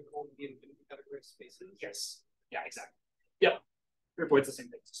is also called the infinity category of spaces? Yes. Yeah, exactly. Yep. Group point's the same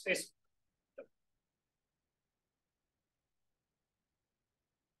thing as space. Yep.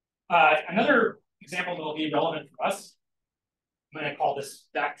 Another example that will be relevant for us, I'm going to call this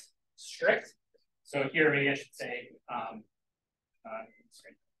vect strict. So here maybe I should say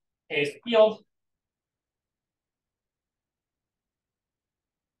K is the field.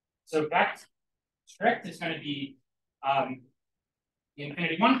 So vect strict is going to be the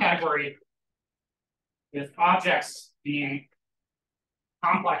infinity 1 category with objects being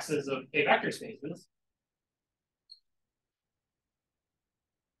complexes of K vector spaces.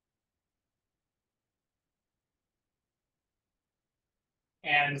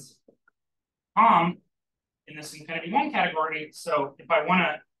 And in this infinity 1 category, so if I want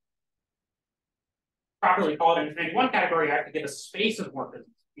to properly call it an infinity 1 category, I have to get a space of morphisms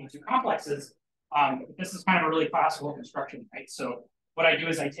into complexes. This is kind of a really classical construction, right? So what I do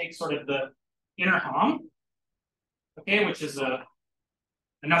is I take sort of the inner hom, okay, which is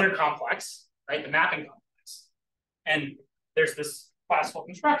another complex, right? The mapping complex. And there's this classical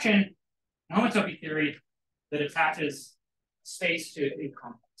construction, homotopy theory, that attaches space to a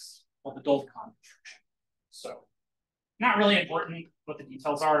complex called the Dovecon construction. So not really important what the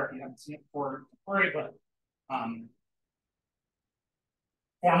details are if you haven't seen it before, don't worry, but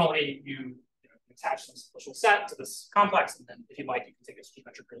formally you attach some special set to this complex, and then if you'd like, you can take a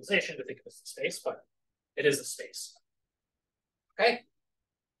geometric realization to think of this as space, but it is a space. Okay.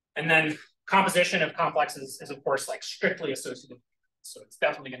 And then composition of complexes is of course like strictly associative. So it's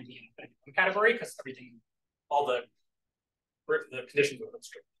definitely going to be in the category because everything, all the conditions are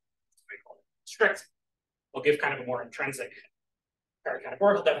strict. Strict. We'll give kind of a more intrinsic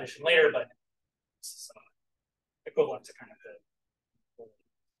categorical definition later, but it's equivalent to kind of the.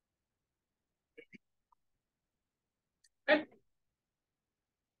 Okay.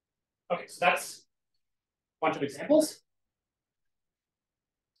 Okay, so that's a bunch of examples.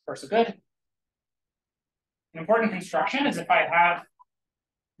 Far so good. An important construction is if I have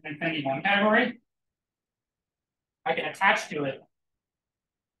an infinity one category, I can attach to it.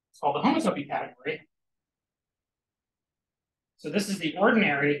 It's called the homotopy category. So this is the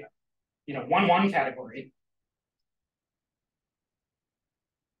ordinary, 1-1 category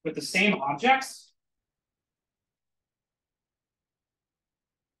with the same objects.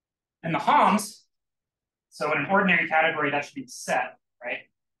 And the homs, so in an ordinary category, that should be set, right?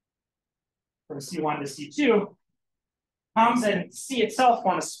 From C1 to C2, homs and C itself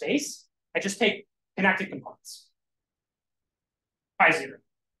form a space. I just take connected components. Phi 0.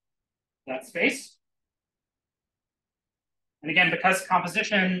 That space. And again, because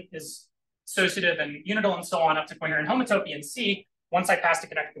composition is associative and unital and so on up to coherent homotopy in C, once I pass to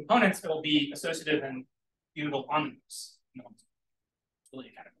connected components, it'll be associative and unital on those.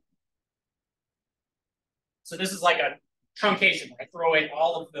 So this is like a truncation where I throw away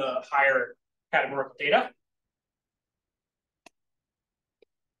all of the higher categorical data.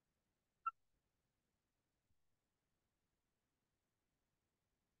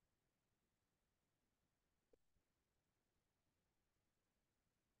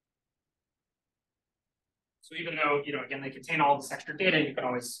 So even though, again, they contain all this extra data, you can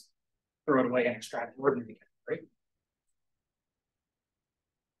always throw it away and extract the ordinary category.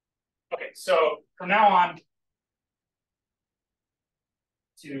 Okay, so from now on,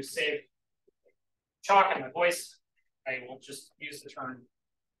 to save chalk in my voice, I will just use the term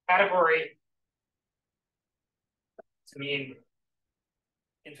category to mean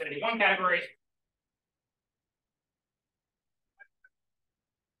infinity one category.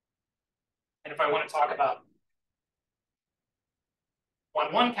 And if I want to talk about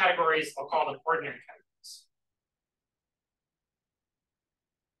 1-1 categories, I'll call them ordinary categories.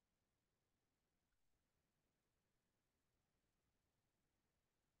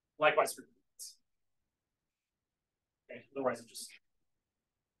 Likewise for units. Okay, otherwise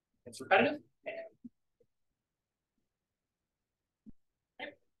it's repetitive.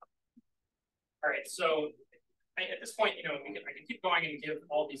 Okay. All right, so at this point, I can keep going and give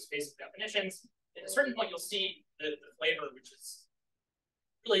all these basic definitions. At a certain point, you'll see the flavor, which is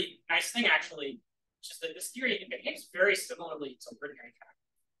really nice thing actually, which is that this theory it behaves very similarly to ordinary category.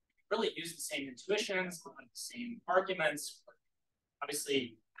 Really use the same intuitions, the same arguments.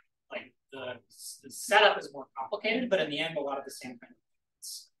 Obviously, like the setup is more complicated, but in the end, a lot of the same kind of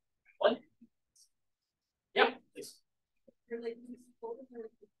things. What? Yeah, please.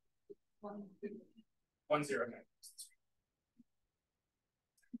 1-0.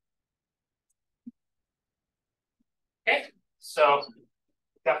 Okay, so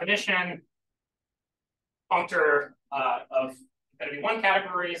definition, functor of infinity one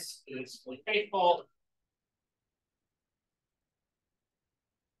categories is fully faithful.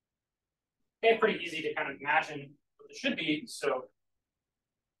 Okay, pretty easy to kind of imagine what it should be. So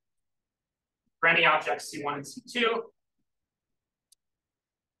for any objects C1 and C2,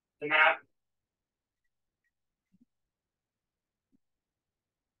 the map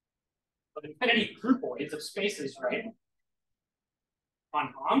of infinity groupoids of spaces, right?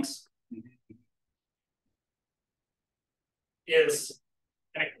 On homs is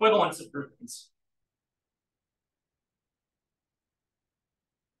an equivalence of groupoids.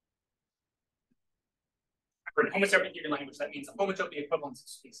 For an homotopy theory language, that means a homotopy equivalence of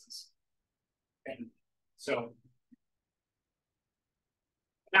spaces. Okay. So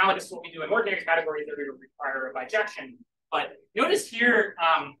analogous to what we do in ordinary category theory would require a bijection. But notice here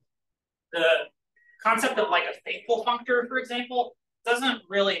the concept of like a faithful functor, for example, doesn't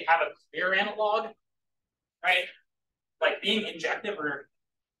really have a clear analog, right? Like being injective or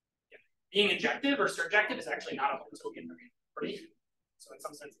surjective is actually not a homotopian property. So in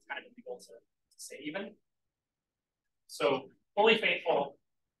some sense, it's kind of difficult to say even. So fully faithful,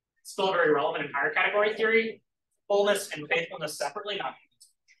 still very relevant in higher category theory. Fullness and faithfulness separately, not.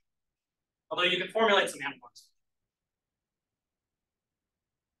 Although you can formulate some analogs.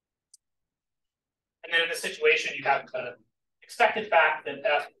 And then in this situation, you have the expected fact that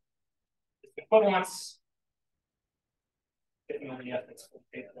F is equivalence if and only if it's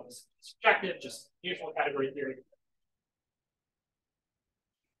subjective, just usual category theory.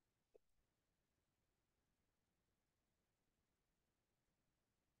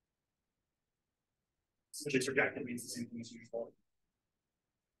 Which is surjective means the same thing as usual.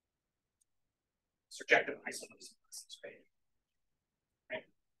 Surjective isolation, right?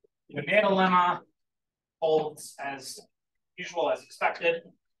 The Meta lemma holds as usual as expected.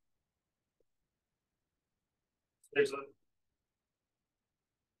 There's a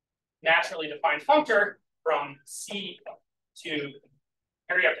naturally defined functor from C to, here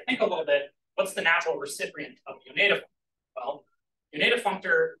you have to think a little bit, what's the natural recipient of the Uneta functor? Well, Uneta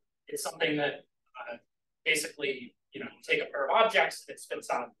functor is something that basically, you take a pair of objects that spits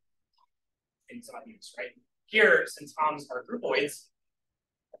out things on use, right? Here, since HOMs are groupoids,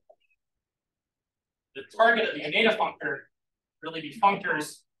 the target of the Uneta functor really be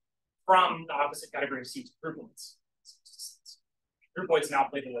functors from the opposite category of C to groupoids. Groupoids now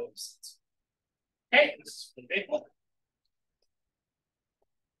play the role of sets. Okay, this is really faithful.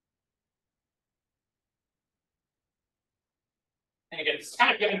 And again, it's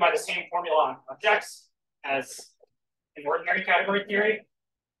kind of given by the same formula on objects as in ordinary category theory. Of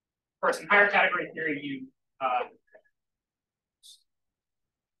course, in higher category theory, you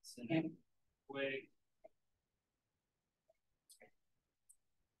in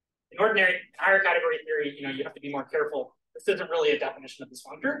ordinary higher category theory, you have to be more careful. This isn't really a definition of this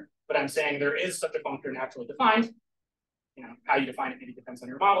functor, but I'm saying there is such a functor naturally defined. How you define it maybe depends on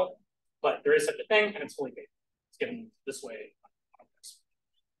your model, but there is such a thing, and it's fully faithful. It's given this way.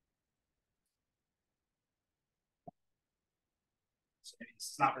 So maybe this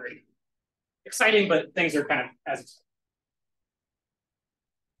is not very exciting, but things are kind of as expected.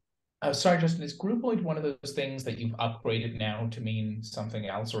 Sorry, Justin, is groupoid one of those things that you've upgraded now to mean something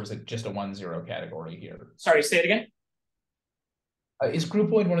else, or is it just a 1-0 category here? Sorry, say it again. Is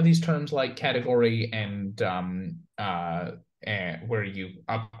groupoid one of these terms like category and where you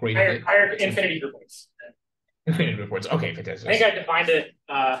upgraded it? Higher infinity groupoids. Infinity groupoids. Okay, fantastic. I think I defined it.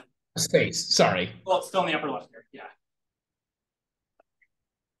 Space. Sorry. Well, it's still in the upper left here. Yeah.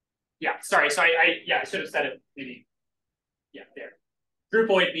 Yeah. Sorry. So I should have said it maybe. Yeah. There.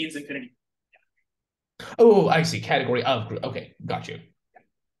 Groupoid means infinity. Yeah. Oh, I see. Category of group. Okay, got you.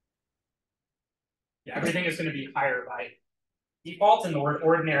 Yeah. Everything is going to be higher by default, and the word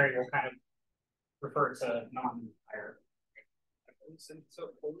ordinary will kind of refer to non-higher. So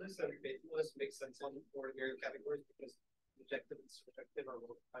wholeness and faithfulness makes sense on ordinary categories because objective and subjective are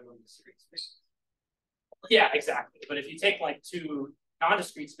both time on discrete spaces. Yeah, exactly. But if you take like two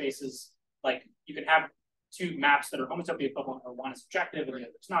non-discrete spaces, like you can have two maps that are homotopy equivalent, or one is objective and the other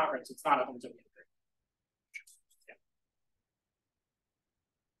is not, right? So it's not a homotopy. Yeah.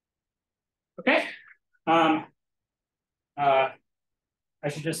 Okay. I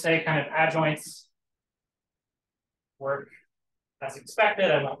should just say kind of adjoints work as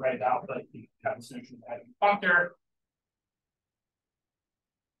expected. I won't write it out, but you have the solution of adjoint functor.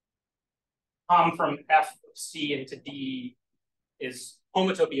 From F of C into D is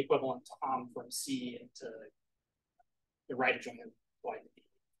homotopy equivalent to from C into the right adjoint of Y to D,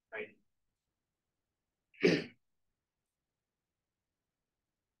 right?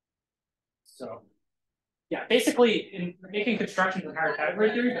 So yeah, basically in making constructions in higher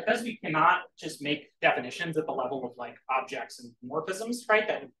category theory, because we cannot just make definitions at the level of like objects and morphisms, right?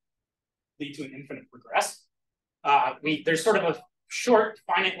 That would lead to an infinite regress. There's sort of a short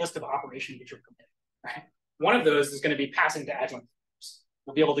finite list of operations which are permitted, right? One of those is going to be passing to adjoint functors.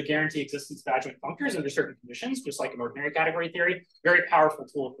 We'll be able to guarantee existence of adjoint functors under certain conditions, just like in ordinary category theory. Very powerful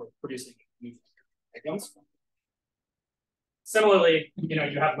tool for producing new functors. Similarly,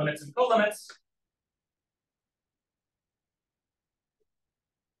 you have limits and colimits.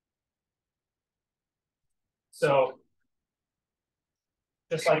 So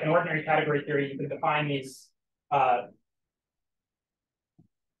just like in ordinary category theory, you can define these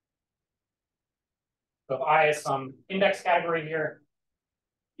if I is some index category here,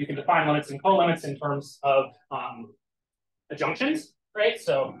 you can define limits and colimits in terms of adjunctions, right?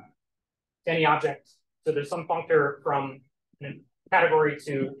 So any object, so there's some functor from category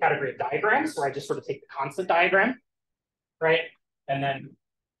to category of diagrams, where I just sort of take the constant diagram, right? And then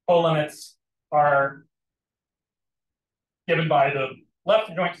colimits are given by the left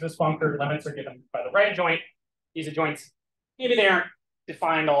adjoint to this functor, limits are given by the right adjoint. These adjoints, maybe they aren't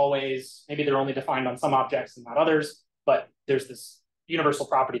defined always, maybe they're only defined on some objects and not others, but there's this universal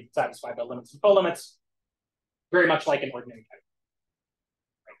property that's satisfied by limits and colimits, very much like an ordinary category.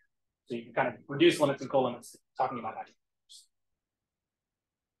 Right? So you can kind of reduce limits and colimits talking about that.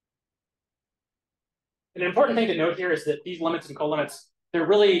 an important thing to note here is that these limits and colimits,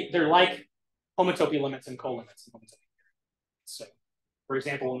 they're like homotopy limits and colimits in homotopy. So, for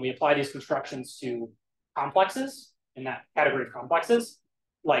example, when we apply these constructions to complexes in that category of complexes,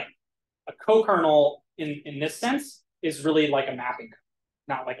 like a co-kernel in this sense is really like a mapping code,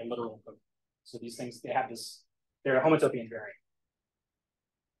 not like a literal code. So these things, they have this, they're a homotopy invariant.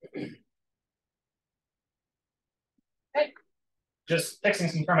 Okay. Just fixing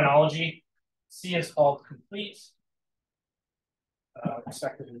some terminology. C is called complete,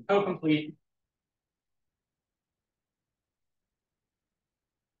 respectively co-complete.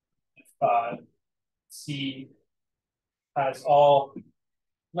 If C has all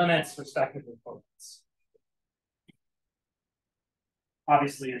limits, respectively colimits.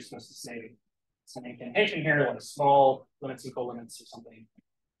 Obviously, you're supposed to say some incantation here, like small limits and colimits or something.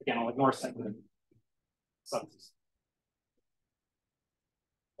 Again, I'll ignore second substance.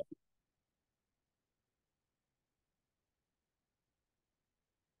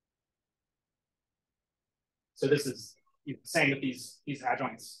 So this is saying that these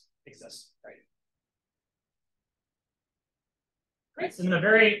adjoints exist, right? Great. So then a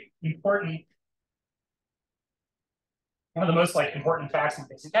very important, one of the most like important facts in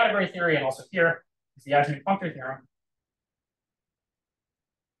basic category theory, and also here, is the adjoint functor theorem,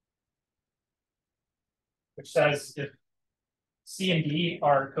 which says if C and D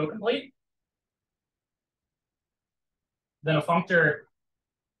are co-complete, then a functor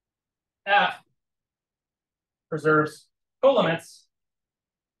F preserves colimits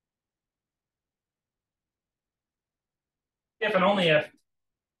if and only if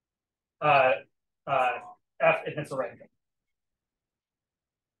F admits a right adjoint.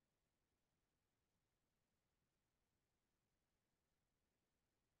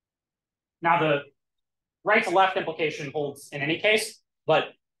 Now the right to left implication holds in any case,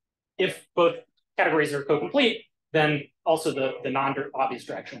 but if both categories are co-complete, then also the non-obvious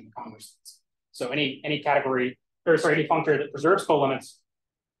direction in the converse. So any category, or sorry, any functor that preserves colimits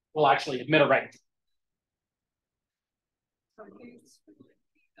will actually admit a right.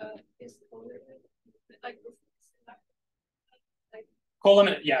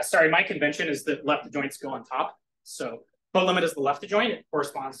 Colimit, yeah, sorry, my convention is that left adjoints go on top. So colimit is the left adjoint. It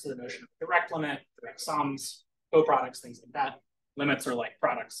corresponds to the notion of direct limit, direct sums, co-products, things like that. Limits are like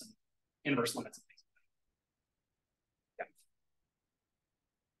products and inverse limits and things like that. Yeah.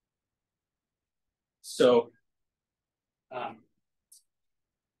 So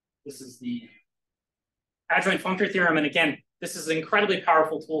this is the adjoint functor theorem. And again, this is an incredibly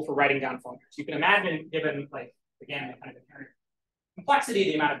powerful tool for writing down functors. You can imagine, given like, again, the kind of inherent complexity,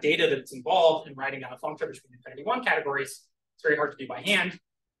 the amount of data that's involved in writing down a functor between infinity one categories, it's very hard to do by hand.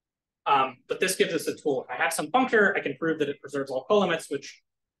 But this gives us a tool. If I have some functor, I can prove that it preserves all colimits, which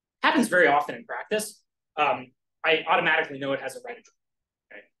happens very often in practice. I automatically know it has a right adjoint.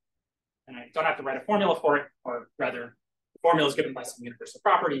 Okay? And I don't have to write a formula for it, or rather, the formula is given by some universal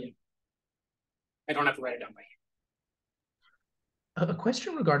property, and I don't have to write it down by hand. A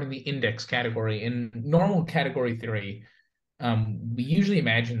question regarding the index category. In normal category theory, we usually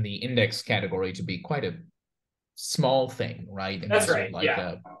imagine the index category to be quite a small thing, right? And that's right, like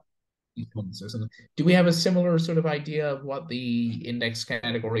yeah. Or something. Do we have a similar sort of idea of what the index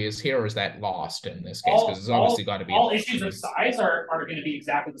category is here, or is that lost in this case? Because it's obviously got to be all issues of size are going to be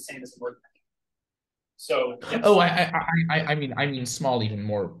exactly the same as the word. So yes. Oh, I mean small even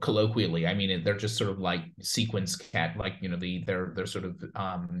more colloquially. I mean they're just sort of like sequence like they're sort of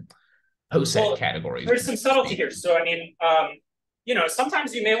poset categories. There's some subtlety here. So I mean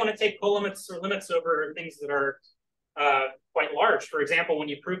sometimes you may want to take colimits or limits over things that are quite large. For example, when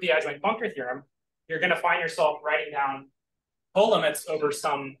you prove the adjoint functor theorem, you're going to find yourself writing down colimits over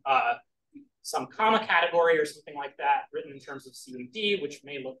some comma category or something like that, written in terms of C and D, which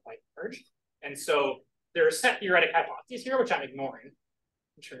may look quite large. And so there are set theoretic hypotheses here, which I'm ignoring,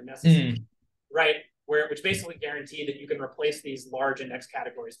 which are necessary, right? Which basically guarantee that you can replace these large index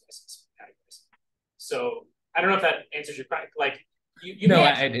categories by specific categories. So I don't know if that answers your question. Like you no,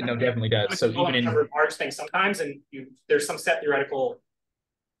 no, definitely does. So even in large things sometimes, and there's some set theoretical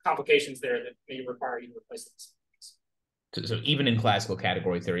complications there that may require you to replace them. So even in classical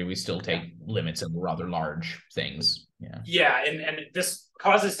category theory, we still take limits of rather large things. Yeah. Yeah, and this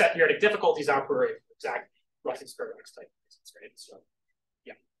causes set theoretic difficulties out for exact Russell's paradox type reasons, right? So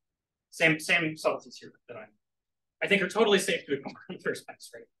yeah, same subtleties here that I think are totally safe to ignore in the first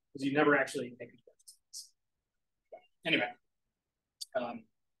place, right? Because you never actually make these. Anyway.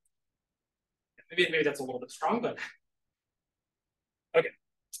 Maybe that's a little bit strong, but okay.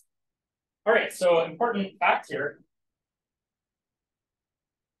 All right, so important fact here.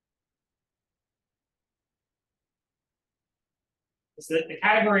 is that the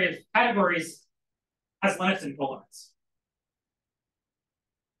category of categories has limits and colimits.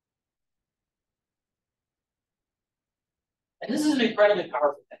 And this is an incredibly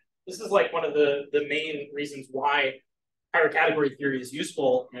powerful thing. This is like one of the main reasons why higher category theory is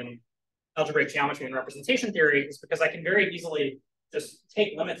useful in algebraic geometry and representation theory, is because I can very easily just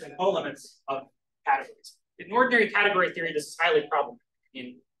take limits and colimits of categories. In ordinary category theory, this is highly problematic. I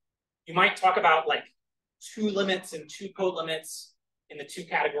mean, you might talk about like 2 limits and 2 colimits in the 2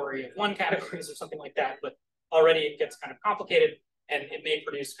 category of 1 categories or something like that, but already it gets kind of complicated and it may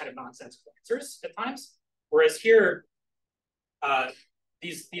produce kind of nonsensical answers at times. Whereas here,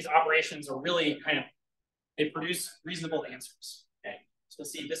 these operations are really kind of, they produce reasonable answers. Okay, so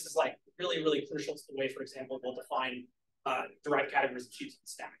see, this is like really, really crucial to the way, for example, we'll define derived categories of sheaves and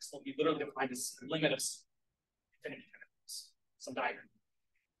stacks. They'll be literally defined as a limit of infinity categories, some diagram.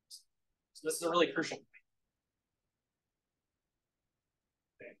 So this is a really crucial point.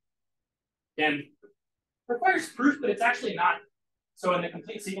 Okay. And requires proof, but it's actually not. So in the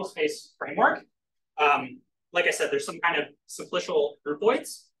complete single space framework, like I said, there's some kind of simplicial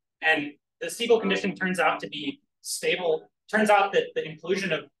groupoids, and the Siegel condition turns out to be stable. Turns out that the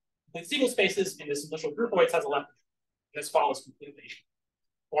inclusion of the Siegel spaces in the simplicial groupoids has a left. This follows completely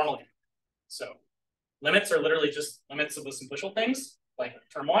formally. So limits are literally just limits of the simplicial things, like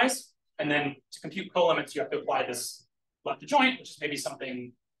termwise. And then to compute colimits, you have to apply this left adjoint, which is maybe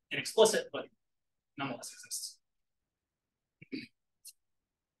something inexplicit, but nonetheless exists.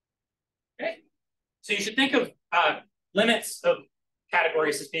 Okay. So you should think of limits of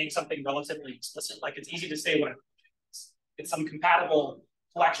categories as being something relatively explicit. Like it's easy to say what it is. It's some compatible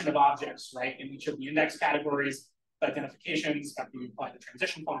collection of objects, right? In each of the index categories, the identifications, after you apply the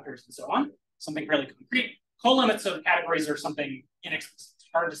transition functors and so on. Something fairly concrete. Colimits of categories are something inexplicit. It's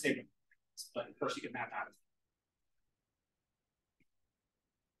hard to say what it is, but of course you can map out of it.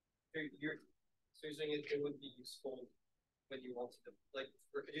 So you're saying it would be useful when you want to, like,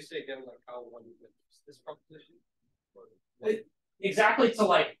 or could you say again, like, how one would use this proposition? Exactly, to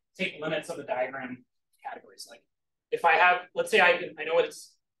like take limits of the diagram categories. Like, if I have, let's say I know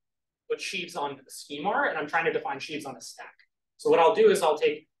what sheaves on a scheme are, and I'm trying to define sheaves on a stack. So what I'll do is I'll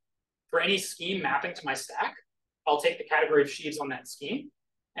take, for any scheme mapping to my stack, I'll take the category of sheaves on that scheme.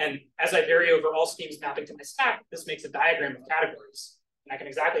 And as I vary over all schemes mapping to my stack, this makes a diagram of categories. And I can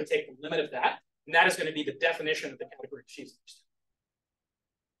exactly take the limit of that, and that is going to be the definition of the category of sheaves.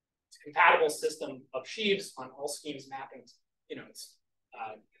 It's a compatible system of sheaves on all schemes mapping. You know, it's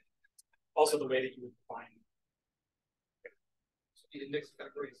also the way that you would define. So the index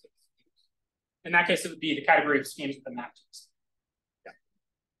categories of schemes. In that case, it would be the category of schemes with the map to this.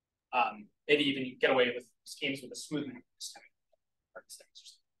 Yeah. Maybe even you get away with schemes with a smooth map.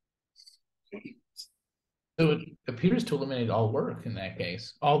 So it appears to eliminate all work in that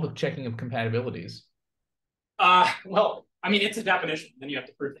case, all the checking of compatibilities. Well, I mean, it's a definition. Then you have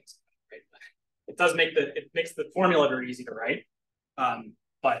to prove things. Right? It does make it makes the formula very easy to write.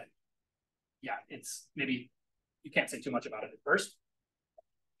 But yeah, it's maybe you can't say too much about it at first.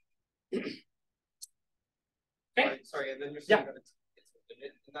 Okay. Sorry, and then you're saying that it's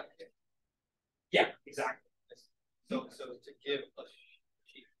infinite in that case. Yeah, exactly. So to give a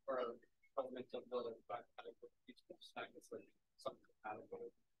sheet or a element of building back stack, it's like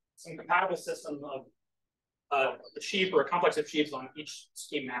some compatible system of a sheaf or a complex of sheaves on each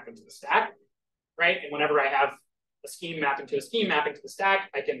scheme mapping to the stack, right? And whenever I have a scheme mapping to a scheme mapping to the stack,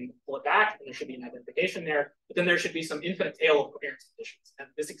 I can pull it back, and there should be an identification there. But then there should be some infinite tail of covariance conditions, and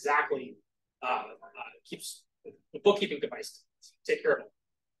this exactly keeps the bookkeeping device take care of it.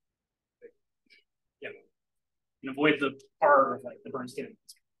 Yeah, you can avoid the horror of like the Bernstein.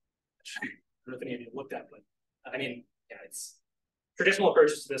 I don't know if any of you looked at, but I mean, yeah, it's traditional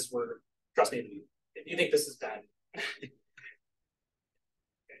approaches to this were, trust me, if you think this is bad. Okay.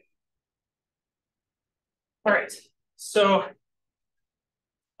 All right, so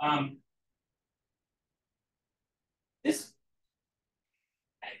this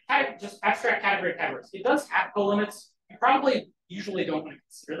just abstract categories. It does have colimits. You probably usually don't want to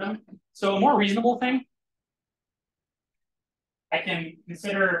consider them. So a more reasonable thing, I can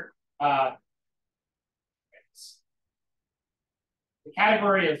consider the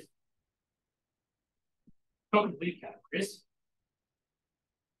category of co-complete categories.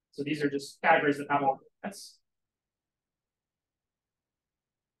 So these are just categories that have all colimits.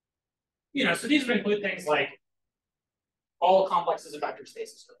 You know, so these would include things like all complexes of vector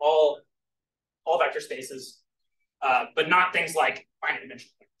spaces, or all vector spaces, but not things like finite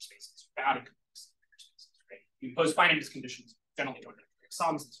dimensional vector spaces, bounded complex vector spaces, right? You impose finite conditions, generally don't have direct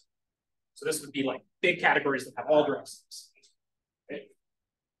sums. So this would be like big categories that have all direct sums. Right?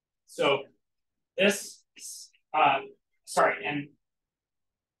 So this, sorry, and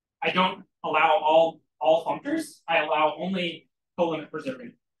I don't allow all functors. I allow only colimit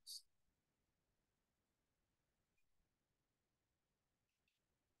preserving.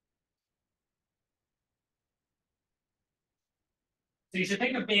 So you should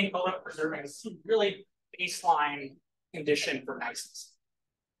think of being colimit preserving as really baseline condition for niceness.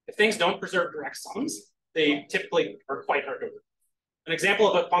 If things don't preserve direct sums, they typically are quite hard to work. An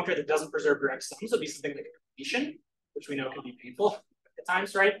example of a functor that doesn't preserve direct sums would be something like completion, which we know can be painful at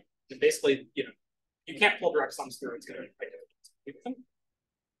times, right? And basically, you know, you can't pull direct sums through. It's going to be quite difficult.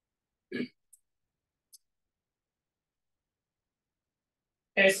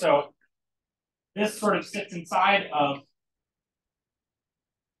 Okay, so this sort of sits inside of.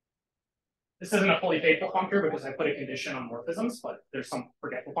 This isn't a fully faithful functor because I put a condition on morphisms, but there's some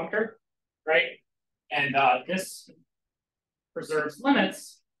forgetful functor, right? And this preserves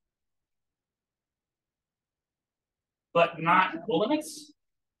limits, but not limits.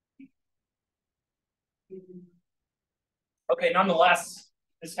 Okay, nonetheless,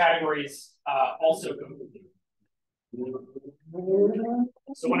 this category is also complete.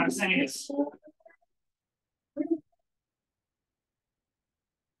 So what I'm saying is,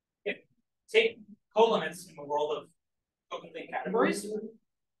 take colimits in the world of co-complete categories,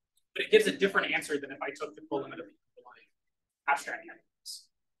 but it gives a different answer than if I took the colimit of abstract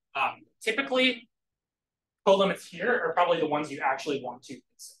categories. Typically, colimits here are probably the ones you actually want to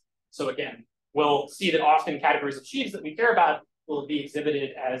consider. So again, we'll see that often categories of sheaves that we care about will be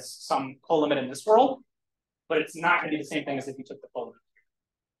exhibited as some colimit in this world, but it's not going to be the same thing as if you took the colimit here.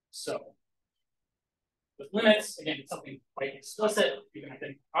 So with limits, again, it's something quite explicit. You can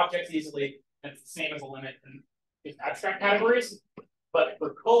identify objects easily, and it's the same as a limit in abstract categories. But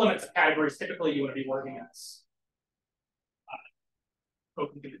for colimits of categories, typically you want to be working as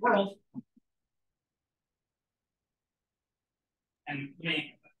co-complete world. And let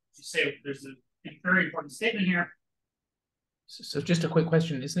me just say there's a very important statement here. So just a quick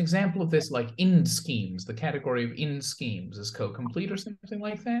question. Is an example of this like in schemes, the category of in schemes is co-complete or something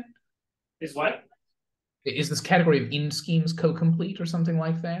like that? Is what? Is this category of in schemes co-complete or something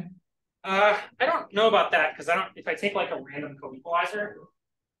like that? I don't know about that because if I take like a random co-equalizer,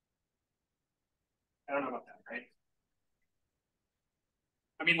 I don't know about that, right?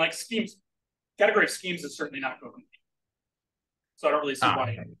 I mean, like schemes, category of schemes is certainly not co-complete. So I don't really see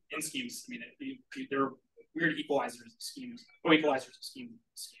why in schemes, I mean, there are weird equalizers of schemes, co-equalizers of schemes.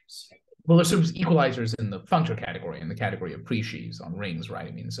 Well, there's sort of equalizers in the functor category, in the category of pre-sheaves on rings, right?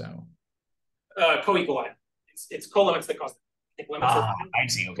 I mean, so. Co-equalizer. It's colimits that cause limits. I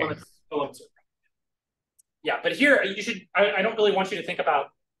see. Okay. Limits. Yeah, but here you should. I don't really want you to think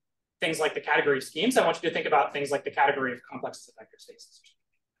about things like the category of schemes. I want you to think about things like the category of complexes of vector spaces,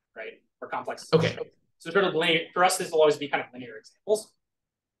 right? Or complexes. Okay. So sort of linear. For us, this will always be kind of linear examples.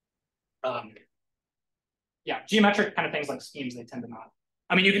 Yeah, geometric kind of things like schemes, they tend to not.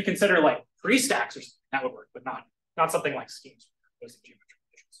 I mean, you can consider like free stacks or something, that would work, but not something like schemes. Those are geometric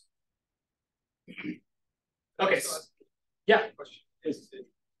conditions. Okay. So, yeah. Question is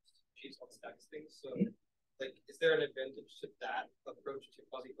sheaves on stacks things. So, like, is there an advantage to that approach to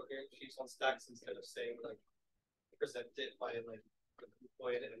quasi-coherent sheaves on stacks instead of saying like present it by like the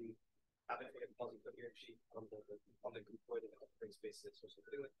groupoid and having a quasi-coherent sheaf on the groupoid and ring spaces or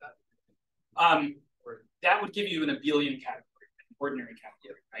something like that? Or that would give you an abelian category, an ordinary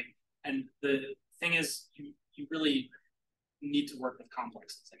category, right? And the thing is, you really need to work with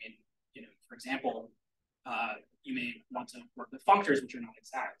complexes. I mean, you know, for example, you may want to work with functors which are not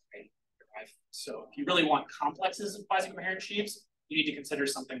exact, right? So if you really want complexes of quasi-coherent sheaves, you need to consider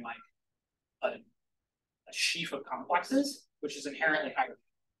something like a sheaf of complexes, which is inherently higher.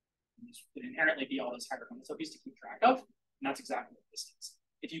 It would inherently be all those higher homotopies to keep track of, and that's exactly what this is.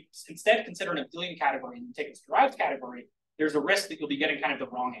 If you instead consider an abelian category and you take its derived category, there's a risk that you'll be getting kind of the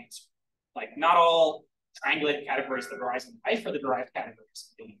wrong answer. Like not all triangulated categories that arise in life are the derived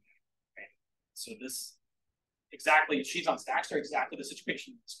categories. Right? So this exactly, sheaves on stacks are exactly the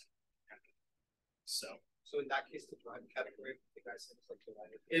situation. So in that case, the derived category, the guy said it's like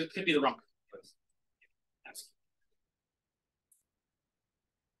divided. It could be the wrong. Absolutely.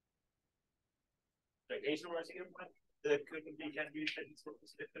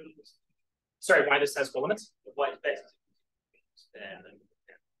 Sorry, why this has co-limits?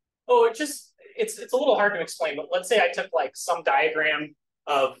 Oh, it's a little hard to explain, but let's say I took like some diagram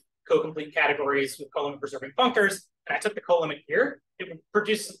of co-complete categories with co-limit preserving functors, and I took the co-limit here, it would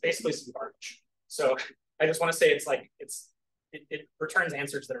produce basically some garbage. So I just want to say it's like it returns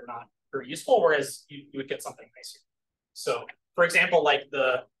answers that are not very useful, whereas you would get something nicer. So for example, like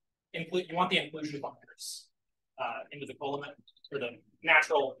the you want the inclusion functors into the colimit, or the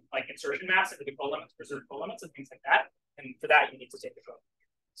natural like insertion maps into the colimits, preserved colimits, and things like that. And for that, you need to take the code.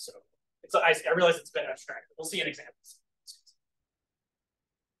 So it's I realize it's a bit abstract. We'll see in examples.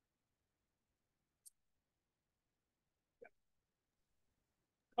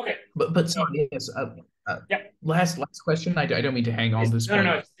 Okay. But so, yes. Yeah. Last question. I don't mean to hang on this.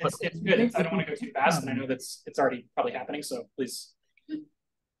 No. It's good. I don't want to go too fast, and I know it's already probably happening. So please.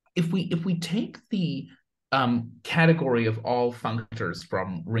 If we take the category of all functors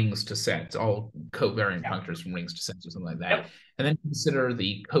from rings to sets, all covariant functors from rings to sets, or something like that, and then consider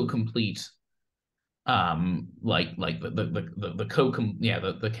the co-complete, like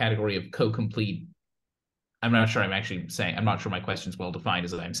the category of co-complete. I'm not sure I'm not sure my question's well defined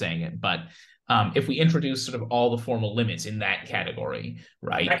as I'm saying it, but if we introduce sort of all the formal limits in that category,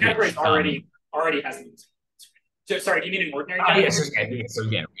 right? That category already has limits. So, sorry, do you mean an ordinary category? Yes, so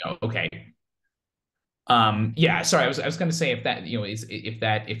yeah, okay. Yeah, sorry, I was going to say if that,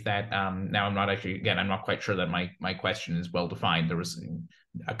 if that now I'm not quite sure that my question is well defined. There was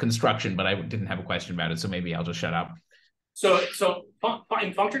a construction, but I didn't have a question about it, so maybe I'll just shut up. So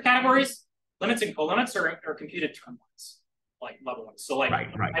in functor categories, limits and colimits are computed term-wise, like level ones. So like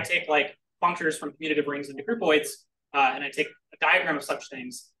right. I take like functors from commutative rings into groupoids, and I take a diagram of such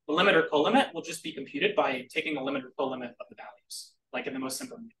things. The limit or colimit will just be computed by taking the limit or colimit of the values, like in the most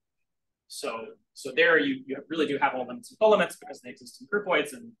simple. So there you really do have all limits and colimits because they exist in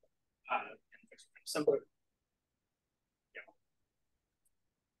groupoids and simple. Yeah.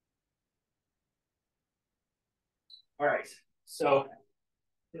 All right. So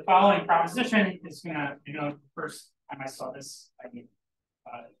the following proposition is gonna, the first time I saw this, I mean,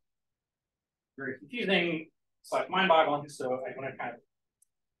 very confusing, / mind-boggling. So I want to kind of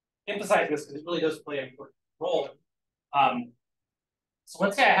emphasize this because it really does play an important role. So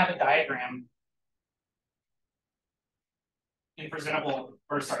let's say I have a diagram in presentable,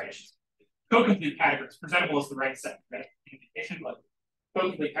 co-complete categories. Presentable is the right set, right? Indication, but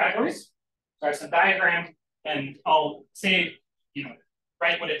co-complete categories. So I have some diagram, and I'll say,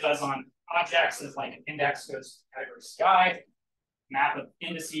 write what it does on objects is like an index goes to category CI, map of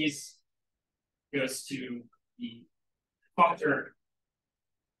indices goes to the functor,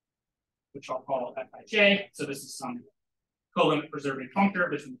 which I'll call Fij. So this is some colimit preserving functor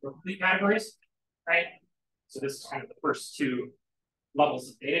between the complete categories, right? So this is kind of the first two levels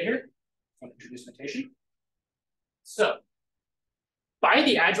of data here from the introduced notation. So by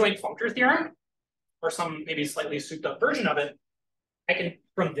the adjoint functor theorem, or some maybe slightly souped up version of it, I can,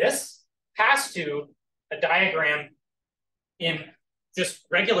 from this, pass to a diagram in just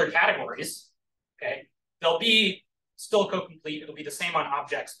regular categories, okay? They'll be still co-complete. It'll be the same on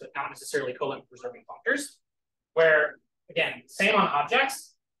objects, but not necessarily colimit preserving functors, where, again, same on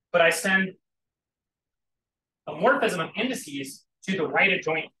objects, but I send a morphism of indices to the right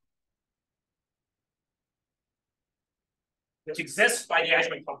adjoint, which exists by the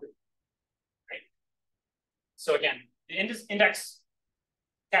adjoint functor. Right? So again, the index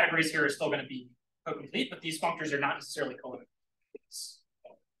categories here are still going to be co-complete, but these functors are not necessarily colimit.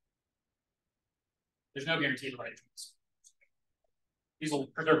 There's no guarantee of the right adjoints. These will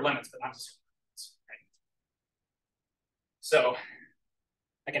preserve limits, but not necessarily limits. Right? So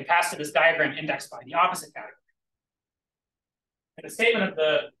I can pass to this diagram indexed by the opposite category. And the statement of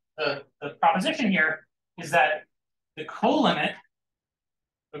the proposition here is that the colimit,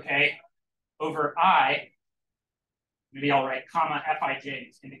 okay, over I, maybe I'll write comma Fij to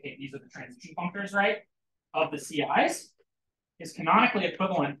indicate these are the transition functors, right, of the CIs, is canonically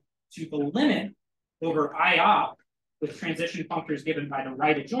equivalent to the limit over IOP with transition functors given by the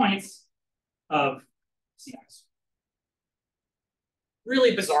right adjoints of CIs.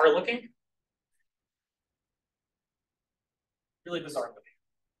 Really bizarre looking. Really bizarre looking.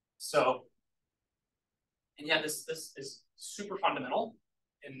 So, and yeah, this is super fundamental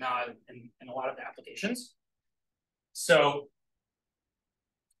in a lot of the applications. So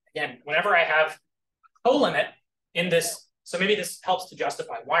again, whenever I have a colimit in this, so maybe this helps to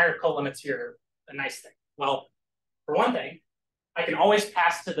justify why are colimits here a nice thing. Well, for one thing, I can always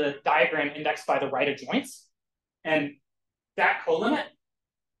pass to the diagram indexed by the right adjoints, and that colimit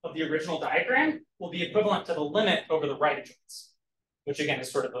of the original diagram will be equivalent to the limit over the right adjoints, which again is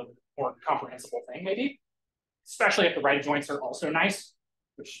sort of a more comprehensible thing, maybe, especially if the right adjoints are also nice,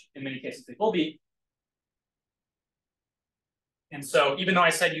 which in many cases they will be. And so even though I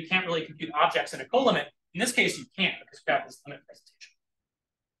said you can't really compute objects in a colimit, in this case you can't because we have this limit presentation.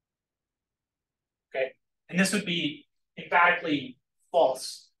 Okay, and this would be emphatically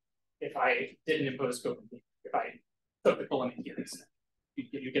false if I didn't impose co-complete, if I took the colimit here instead.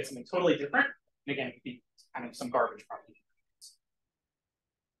 you get something totally different. And again, it could be kind of some garbage probably.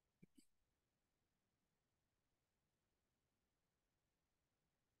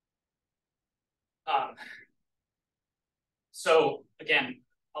 So again,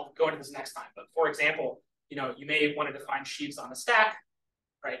 I'll go into this next time, but for example, you may want to define sheaves on a stack,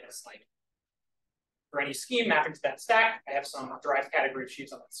 right? It's like for any scheme mapping to that stack, I have some derived category of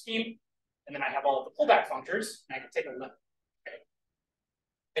sheaves on that scheme, and then I have all of the pullback functors, and I can take a limit. Okay.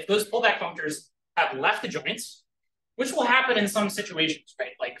 If those pullback functors have left adjoints, which will happen in some situations,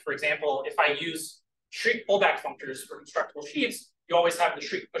 right? Like for example, if I use shrink pullback functors for constructible sheaves, you always have the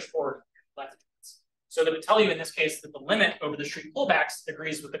shrink push forward left adjoints. So that would tell you in this case that the limit over the shrink pullbacks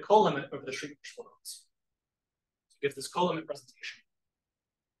agrees with the co-limit over the shrink push forwards. So it gives this co-limit presentation,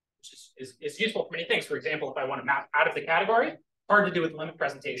 which is useful for many things. For example, if I want to map out of the category, hard to do with the limit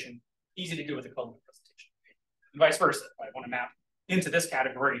presentation, easy to do with the co-limit presentation. And vice versa, if I want to map into this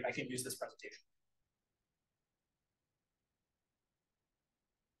category, I can use this presentation.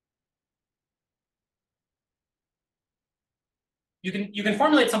 You can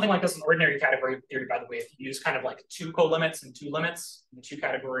formulate something like this in ordinary category theory, by the way, if you use kind of like two co-limits and two limits in the two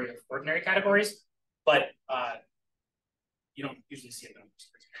category of ordinary categories, but you don't usually see it.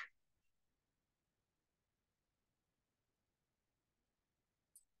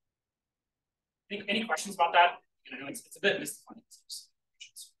 Any questions about that? I know it's a bit mystifying.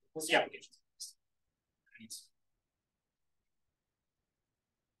 We'll see applications.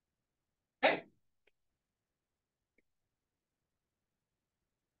 Okay.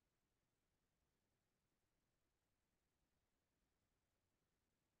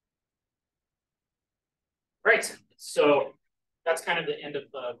 Right, so that's kind of the end of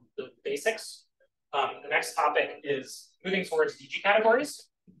the basics. The next topic is moving towards DG categories.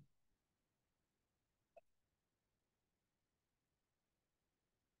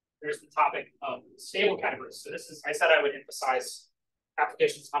 There's the topic of stable categories. So this is, I said I would emphasize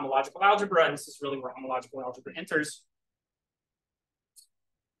applications of homological algebra, and this is really where homological algebra enters.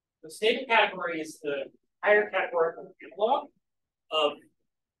 The stable category is the higher categorical analog of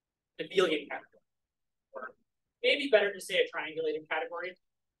the abelian category. Or maybe better to say a triangulated category.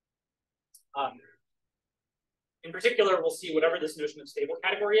 In particular, we'll see whatever this notion of stable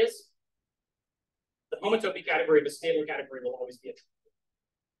category is. The homotopy category of a stable category will always be a triangle.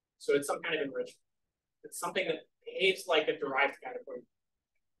 So it's some kind of enrichment. It's something that behaves like a derived category.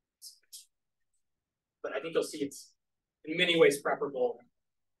 But I think you'll see it's in many ways preferable,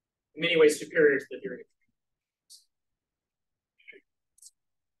 in many ways superior to the theory.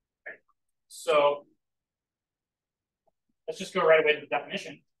 Okay. So let's just go right away to the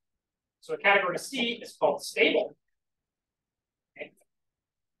definition. So a category C is called stable. Okay.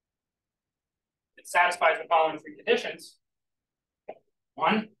 It satisfies the following three conditions.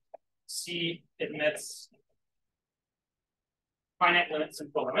 One, C admits finite limits and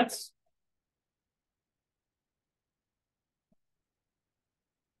full limits.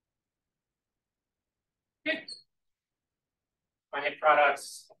 Okay. Finite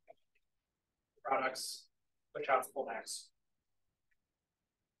products, push outs, pullbacks.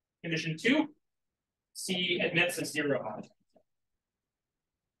 Condition two, C admits a zero object.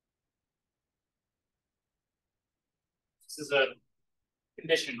 This is a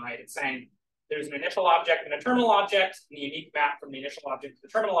condition, right? It's saying there's an initial object and a terminal object, and the unique map from the initial object to the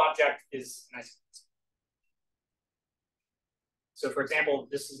terminal object is an isomorphism. So for example,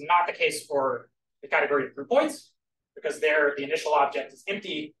 this is not the case for the category of groupoids, because there the initial object is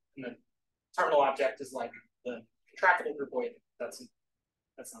empty and the terminal object is like the contractible groupoid. That's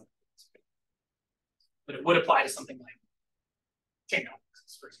not. But it would apply to something like chain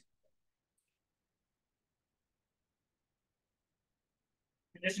complexes, for example.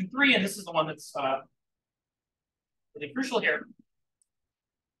 Condition three, and this is the one that's really crucial here.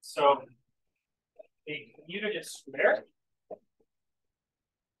 So a commutative square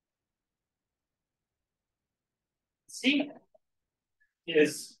C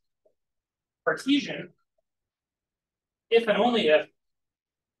is Cartesian if and only if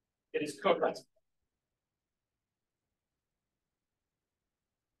it is co-principal.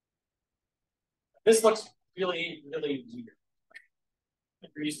 This looks really, really weird.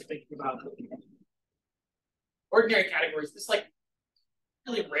 If you're used to thinking about ordinary categories, this like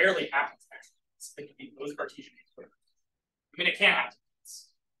really rarely happens actually. It can be both Cartesian and square. I mean, it can happen.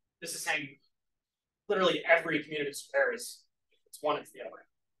 This is saying literally every commutative square is it's one, it's the other.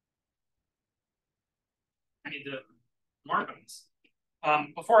 I need to mark on this.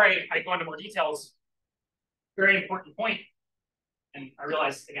 Before I go into more details, very important point, and I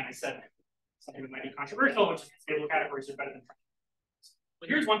realize again I said something that might be controversial, which is stable categories are better than triangles. Well,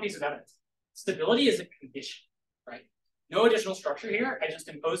 here's one piece of evidence. Stability is a condition, right? No additional structure here. I just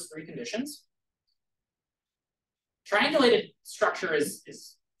impose 3 conditions. Triangulated structure is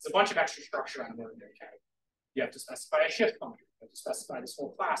a bunch of extra structure on an ordinary category. You have to specify a shift function. You have to specify this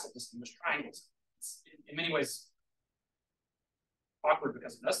whole class of distinguished triangles. It's in many ways awkward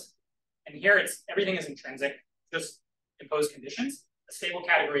because of this. And here everything is intrinsic, just impose conditions. A stable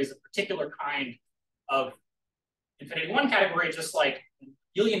category is a particular kind of infinity 1 category, just like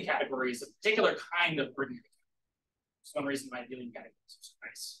abelian category is a particular kind of ordinary. That's one reason why abelian categories are so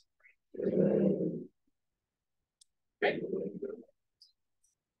nice. Right?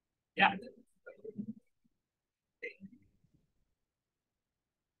 Yeah.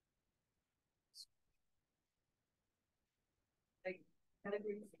 Like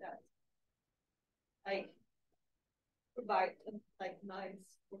categories that like provide like nice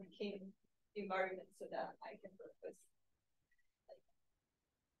working environment so that I can work with like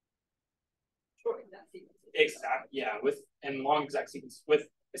short exact sequences. Exactly. Yeah. And long exact sequences. With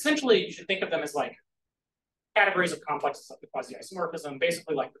essentially, you should think of them as like categories of complexes of the quasi-isomorphism,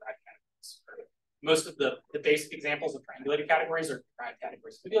 basically like derived categories. Most of the basic examples of triangulated categories are derived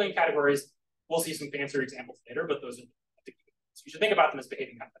categories. Abelian categories, we'll see some fancier examples later, but those are the key ones. You should think about them as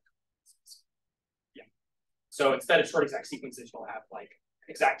behaving kind of like complexes. Yeah. So instead of short exact sequences, you'll have like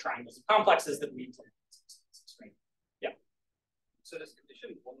exact triangles of complexes that lead to right? Yeah. So does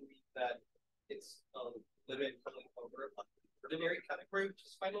condition 1 mean that it's limit coming over an ordinary category, which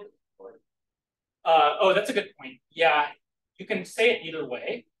is finite? Or oh, that's a good point. Yeah, you can say it either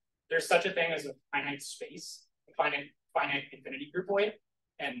way. There's such a thing as a finite space, a finite infinity groupoid,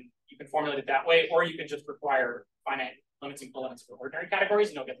 and you can formulate it that way, or you can just require finite limits and colimits for ordinary categories,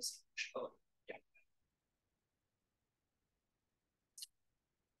 and you'll get the same. Yeah.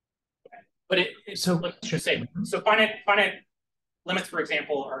 Okay. But so let's just say so finite limits, for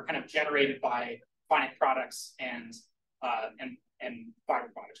example, are kind of generated by finite products and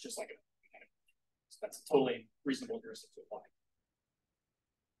fiber products, just like a so that's a totally reasonable heuristic to apply.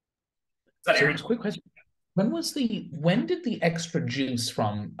 So just a quick question. When did the extra juice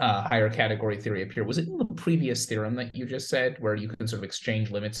from higher category theory appear? Was it in the previous theorem that you just said, where you can sort of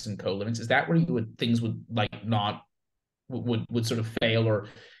exchange limits and colimits? Is that where things would like not would sort of fail, or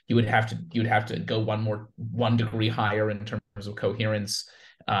you'd have to go one degree higher in terms of coherence?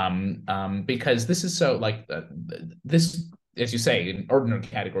 Because this is so like this. As you say, in ordinary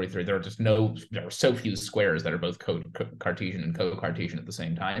category theory, there are so few squares that are both Cartesian and co-Cartesian at the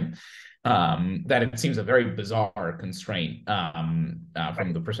same time, that it seems a very bizarre constraint from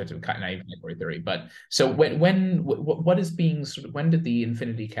the perspective of naive category theory. But so what is being when did the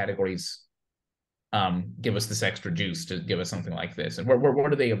infinity categories give us this extra juice to give us something like this, and where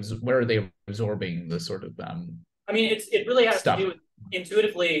are they absorbing the sort of I mean, it really has stuff? to do with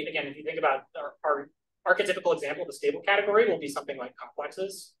intuitively. Again, if you think about our archetypical example of the stable category will be something like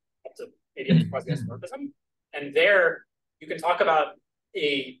complexes up to maybe quasi-isomorphism. And there you can talk about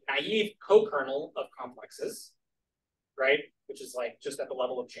a naive co-kernel of complexes, right? Which is like just at the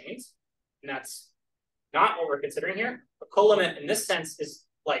level of chains. And that's not what we're considering here. A colimit in this sense is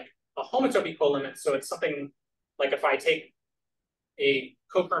like a homotopy colimit. So it's something like if I take a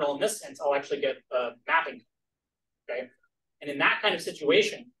co-kernel in this sense, I'll actually get a mapping, okay? And in that kind of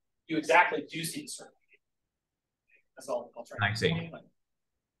situation, you exactly do see the sort of That's all I'll try to explain.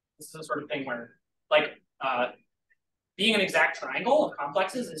 This is the sort of thing where, like, being an exact triangle of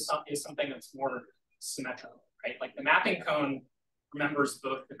complexes is something that's more symmetrical, right? Like the mapping cone remembers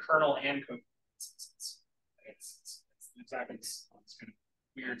both the kernel and co. It's exactly this kind of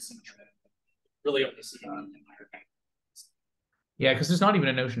weird symmetry. Really only see in higher categories. Yeah, because there's not even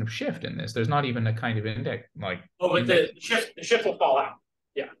a notion of shift in this. There's not even a kind of index like. Oh, but the shift will fall out.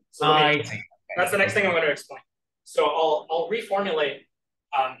 Yeah. So that's the next thing I'm going to explain. So I'll reformulate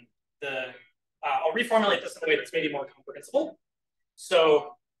I'll reformulate this in a way that's maybe more comprehensible.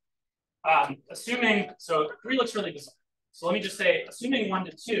 So assuming 3 looks really bizarre. So let me just say, assuming 1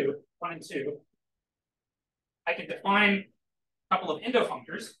 and 2, I can define a couple of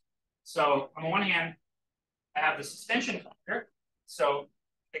endofunctors. So on the one hand, I have the suspension functor. So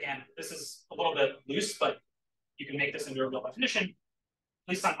again, this is a little bit loose, but you can make this into a real definition. At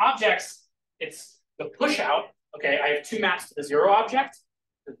least on objects, it's the push out. Okay, I have 2 maps to the 0 object.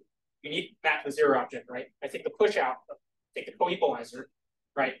 Unique map to the 0 object, right? I take the push out, take the co-equalizer,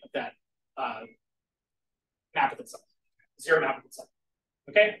 right, of that map of itself, 0 map of itself.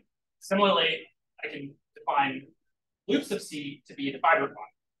 Okay. Similarly, I can define loops of C to be the fiber plot.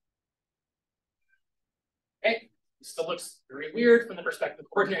 Okay. This still looks very weird from the perspective of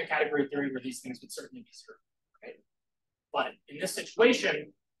ordinary category theory, where these things would certainly be 0. Right? But in this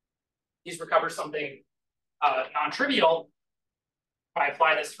situation, these recover something non-trivial. If I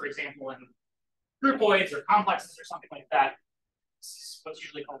apply this, for example, in groupoids or complexes or something like that, this is what's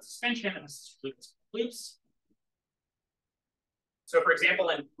usually called suspension, and this is usually what's called loops. So for example,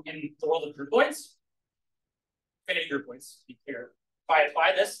 in the world of groupoids, infinity groupoids, to be clear, if I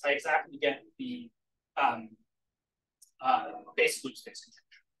apply this, I exactly get the basic loop space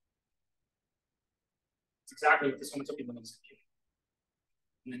conjecture. It's exactly what this homotopy limit is computing.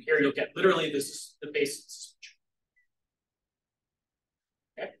 And then here you'll get literally this is the basic suspension.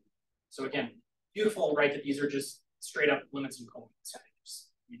 Okay. So again, beautiful, right? That these are just straight up limits and colimits. I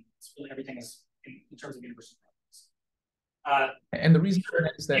mean, it's really everything is in terms of universal properties. And the reason for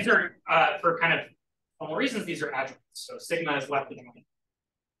that is that these are for kind of formal reasons, these are adjoints. So sigma is left with the line.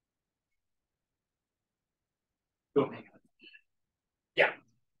 Yeah.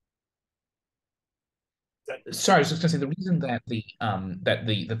 Sorry, I was just going to say the reason that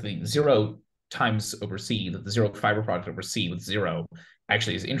the 0 times over C, that the 0 fiber product over C with 0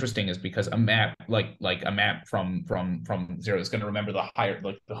 actually is interesting is because a map like a map from 0 is going to remember the higher,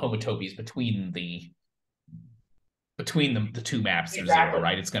 like the homotopies between the two maps through 0,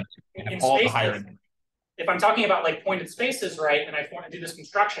 right? It's going to have all spaces, the higher. If I'm talking about like pointed spaces, right, and I want to do this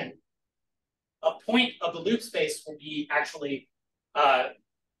construction, a point of the loop space will be actually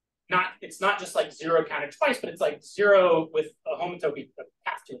it's not just like 0 counted twice, but it's like 0 with a homotopy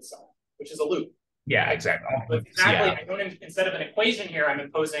path to itself, which is a loop. Yeah, exactly. But exactly, Yeah. I don't, instead of an equation here, I'm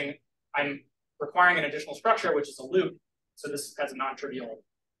requiring an additional structure, which is a loop. So this has a non-trivial,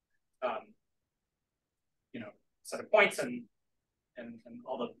 set of points and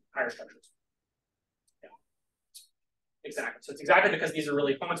all the higher structures. Yeah, exactly. So it's exactly because these are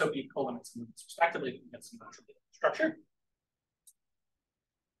really homotopy colimits and limits respectively, we can get some non-trivial structure.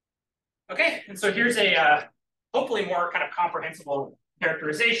 Okay, and so here's a hopefully more kind of comprehensible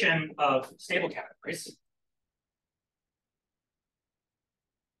characterization of stable categories.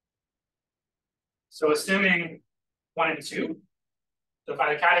 So assuming 1 and 2, so if I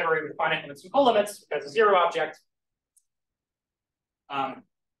have a category with finite limits and colimits, it has a 0 object.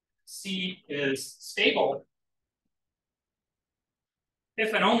 C is stable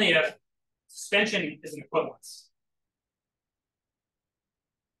if and only if suspension is an equivalence.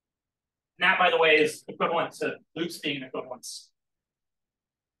 And that, by the way, is equivalent to loops being an equivalence.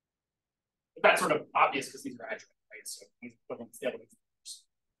 But that's sort of obvious because these are adjoint, right? So equivalence, the other ones.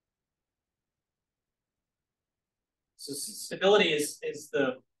 So stability is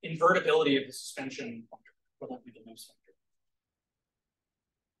the invertibility of the suspension functor, equivalent to the loops functor.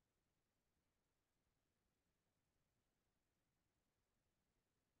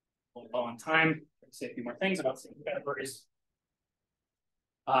 A little low on time. I'll say a few more things about stable categories.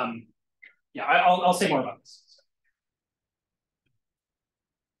 Yeah, I'll say more about this.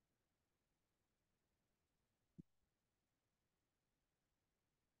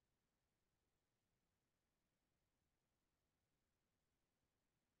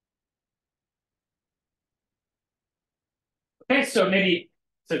 Okay, so maybe,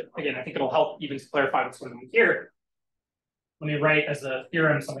 again, I think it'll help even to clarify what's going on here. Let me write as a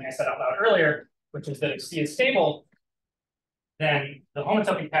theorem something I said out loud earlier, which is that if C is stable, then the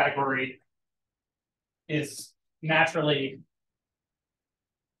homotopy category is naturally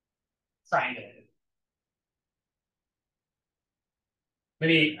triangulated.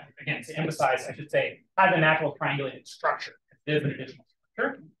 Maybe, again, to emphasize, I should say, has a natural triangulated structure. There's an additional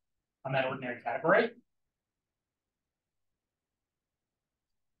structure on that ordinary category.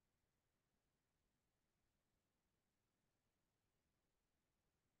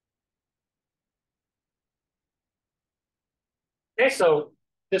 Okay, so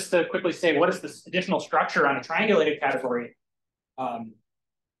just to quickly say, what is this additional structure on a triangulated category?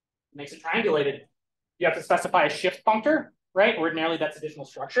 Makes it triangulated. You have to specify a shift functor, right? Ordinarily, that's additional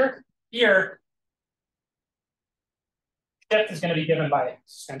structure. Here, shift is going to be given by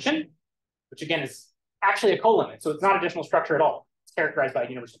suspension, which again is actually a colimit, so it's not additional structure at all. It's characterized by a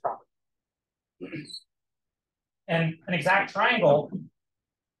universal property. And an exact triangle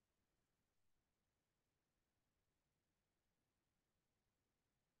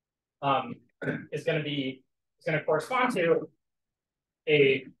is going to correspond to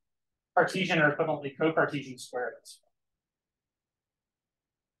a Cartesian or equivalently co-Cartesian square of this.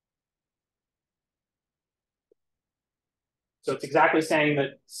 So it's exactly saying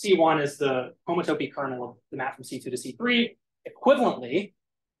that C1 is the homotopy kernel of the map from C2 to C3. Equivalently,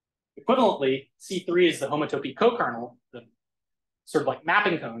 C3 is the homotopy co-kernel, the sort of like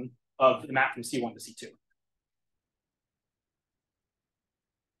mapping cone of the map from C1 to C2.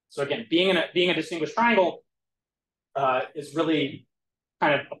 So again, being a distinguished triangle, is really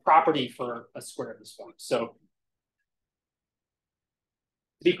kind of a property for a square of this form. So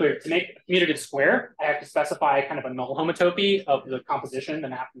to be clear, to make a commutative square, I have to specify kind of a null homotopy of the composition, the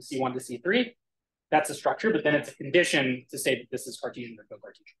map from C1 to C3. That's a structure, but then it's a condition to say that this is Cartesian or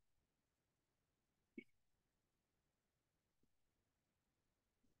co-Cartesian.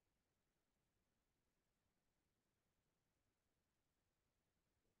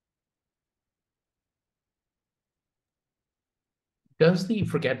 Does the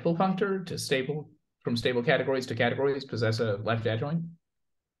forgetful functor from stable categories to categories possess a left adjoint?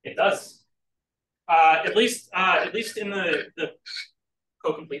 It does. At least in the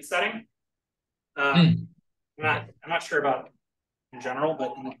co-complete setting. I'm not sure about in general,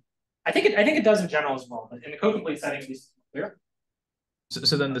 but I think it does in general as well. But in the co-complete setting, it's clear.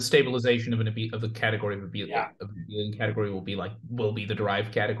 So then the stabilization of a category of Yeah. of a Boolean category will be the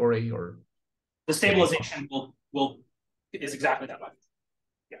derived category, or the stabilization is exactly that way.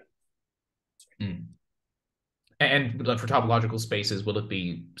 Yeah. And for topological spaces, will it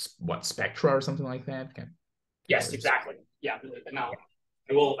be what, spectra or something like that? Okay. Yes, exactly. Yeah. Now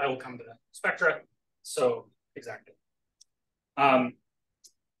I will come to that spectra. So exactly.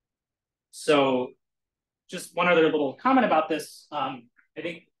 So just one other little comment about this. I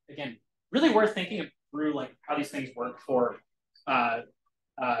think again, really worth thinking through like how these things work for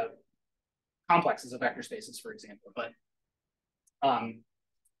complexes of vector spaces, for example. But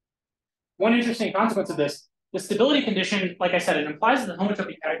one interesting consequence of this, the stability condition, like I said, it implies that the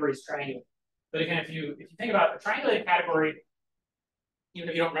homotopy category is triangular. But again, if you think about a triangulated category, even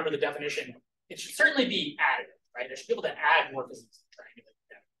if you don't remember the definition, it should certainly be additive, right? It should be able to add morphisms to the triangulated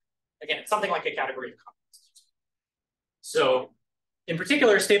category. Again, it's something like a category of complexes. So in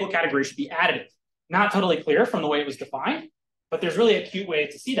particular, a stable category should be additive. Not totally clear from the way it was defined, but there's really a cute way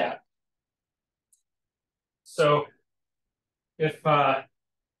to see that. So if, let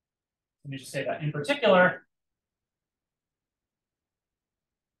me just say that in particular,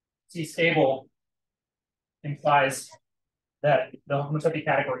 C stable implies that the homotopy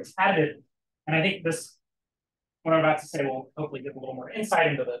category is additive. And I think this, what I'm about to say, will hopefully give a little more insight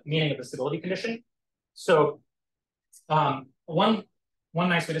into the meaning of the stability condition. So one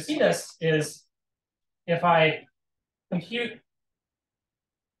nice way to see this is if I compute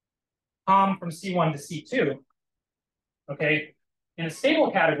com from C1 to C2, okay, in a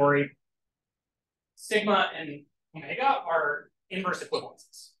stable category, sigma and omega are inverse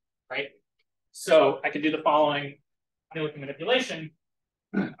equivalences, right? So I can do the following analytic manipulation.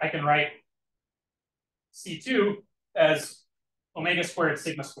 I can write C2 as omega squared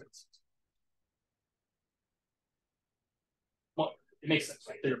sigma squared. Well, it makes sense,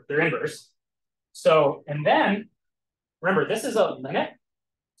 right? They're inverse. So, and then, remember, this is a limit.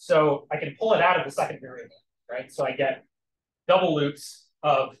 So I can pull it out of the second variable, right? So I get double loops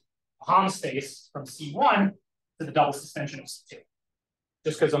of Hom space from C1 to the double suspension of C2,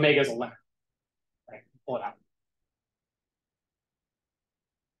 just because omega is a limit, right? Pull it out.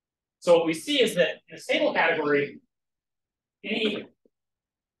 So what we see is that in a stable category, any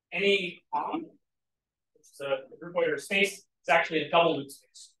Hom, which is a group Euler space, is actually a double loop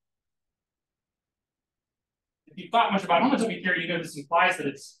space. If you've thought much about homotopy theory, you know this implies that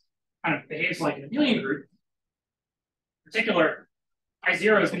it's kind of behaves like an abelian group. In particular, pi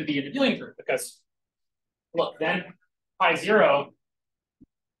 0 is going to be an abelian group because, look, then pi 0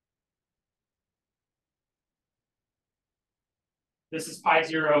 this is pi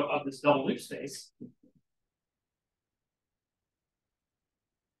 0 of this double loop space.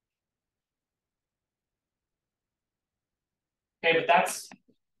 Okay, but that's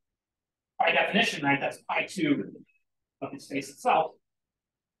by definition, right? That's pi 2 of the space itself.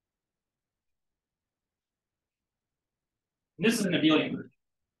 And this is an abelian group.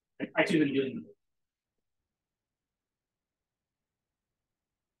 Right? Pi 2 is an abelian group.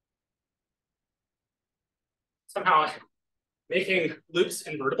 Somehow making loops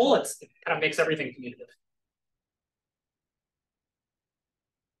invertible, it kind of makes everything commutative.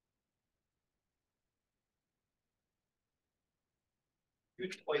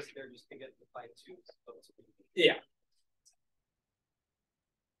 Huge twice there just to get the pi 2. Yeah.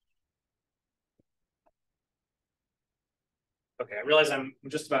 Okay, I realize I'm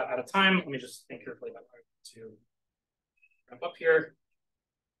just about out of time. Let me just think carefully about how to wrap up here.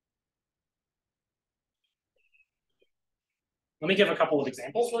 Let me give a couple of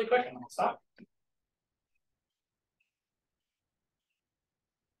examples really quick and then I'll stop.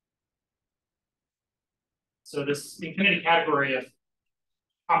 So this infinity category of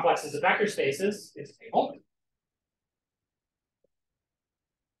complexes of vector spaces is a table.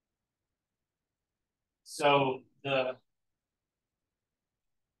 So the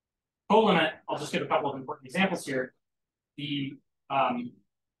co-limit, I'll just give a couple of important examples here. The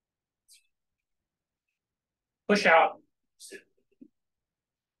push out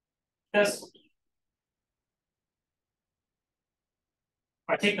this. If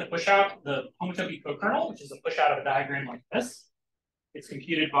I take the push out, the homotopy co-kernel, which is a push out of a diagram like this, it's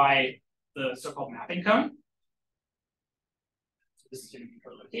computed by the so-called mapping cone. So this is going to be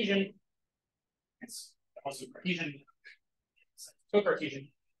co-Cartesian. It's also Cartesian, co-Cartesian.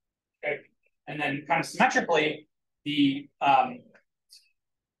 Okay, and then kind of symmetrically, the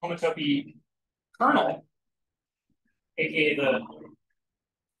homotopy kernel, aka the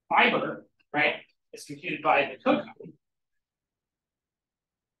fiber, right, is computed by the co-cone.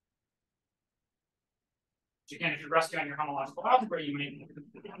 Which again, if you're rusty on your homological algebra, you may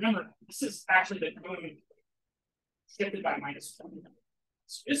remember this is actually the cone shifted by -1.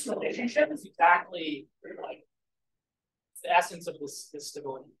 So this relationship is exactly like the essence of this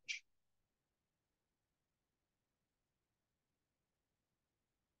stability.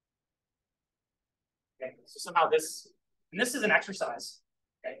 Okay, so somehow this, and this is an exercise.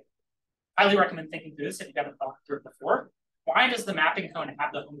 Okay, highly recommend thinking through this if you haven't thought through it before. Why does the mapping cone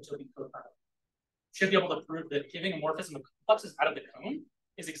have the homotopy co-kernel? Should be able to prove that giving a morphism of complexes out of the cone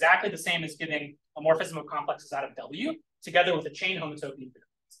is exactly the same as giving a morphism of complexes out of W together with a chain homotopy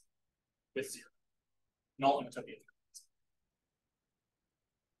with 0. Null homotopy.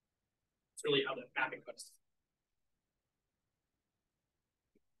 It's really how the mapping goes.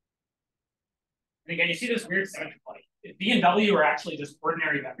 And again, you see this weird symmetry play. If B and W are actually just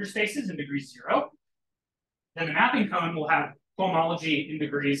ordinary vector spaces in degree 0, then the mapping cone will have homology in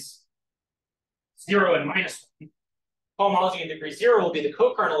degrees 0 and -1. Homology in degree 0 will be the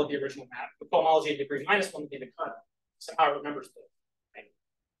co-kernel of the original map. The homology in degree -1 will be the kernel. Somehow it remembers both. Right?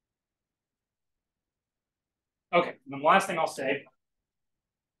 Okay, and then the last thing I'll say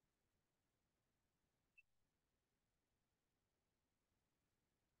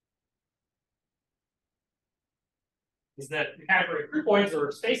is that the category of groupoids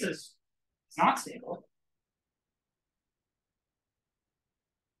or spaces is not stable.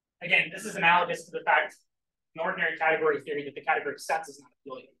 Again, this is analogous to the fact in ordinary category theory that the category of sets is not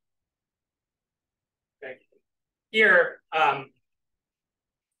abelian. Okay. Here,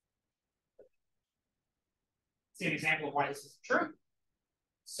 see an example of why this is true.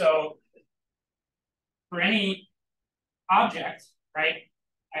 So for any object, right,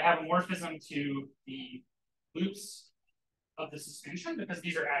 I have a morphism to the loops of the suspension because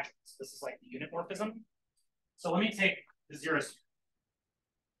these are adjuncts. This is like the unit morphism. So let me take the zero sphere.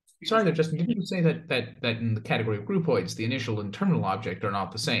 Sorry, there, Justin, didn't you say that in the category of groupoids, the initial and terminal object are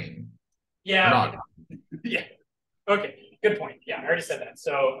not the same? Yeah. Not. Yeah. Okay. Good point. Yeah, I already said that.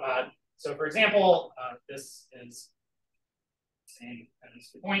 So, so for example, this is the same as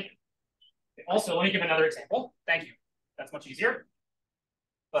the point. Also, let me give another example. Thank you. That's much easier.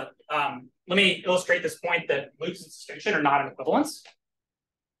 But let me illustrate this point that loops and suspension are not an equivalence,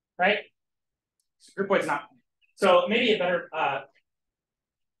 right? So groupoid is not. So maybe a better,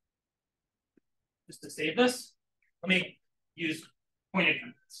 just to save this, let me use pointed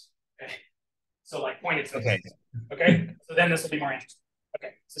units. Okay. So like pointed spaces. Okay. So then this will be more interesting.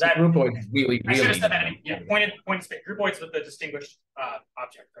 Okay. So that groupoid really. I should have said that. Yeah. Pointed space. Groupoids with the distinguished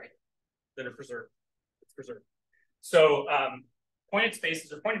object, right? That are preserved. It's preserved. So pointed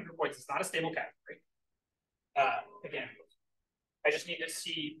spaces or pointed groupoids is not a stable category. Again, I just need to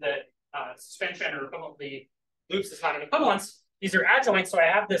see that suspension or equivalently loops is not an equivalence. These are adjoint, so I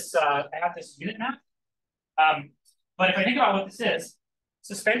have this unit map. But if I think about what this is,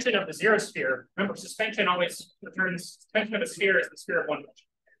 suspension of the zero sphere. Remember, suspension always returns. Suspension of a sphere is the sphere of one dimension,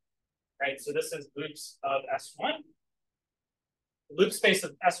 right? So this is loops of S1. The loop space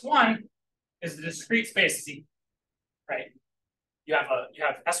of S1 is the discrete space Z, right? You have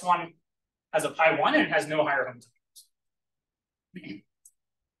S1 has a pi 1 and it has no higher homotopy.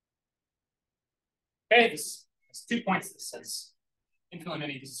 Okay, this has 2 points. This says infinitely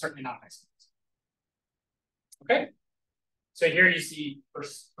many. This is certainly not nice. Okay, so here you see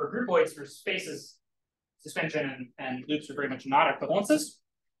for groupoids, for spaces, suspension and loops are very much not equivalences.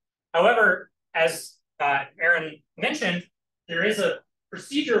 However, as Aaron mentioned, there is a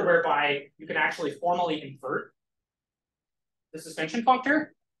procedure whereby you can actually formally invert the suspension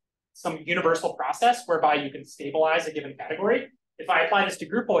functor, some universal process whereby you can stabilize a given category. If I apply this to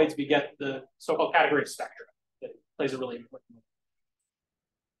groupoids, we get the so-called category of spectra that plays a really important role.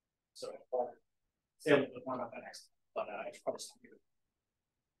 So I'll say a little bit more about that next, but I should probably stop here.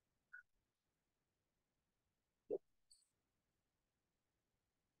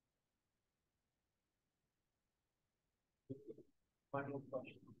 Final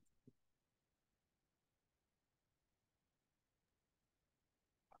question.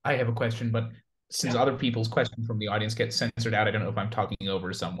 I have a question, but since other people's questions from the audience get censored out, I don't know if I'm talking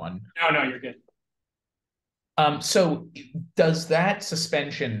over someone. No, you're good. So does that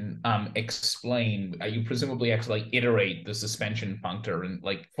suspension explain, you presumably actually iterate the suspension functor and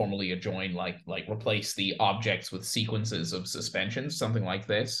like formally adjoin, like replace the objects with sequences of suspensions, something like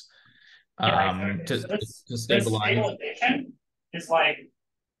this, Exactly. to This stabilize? stabilization is like,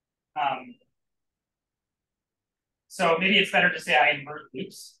 so maybe it's better to say I invert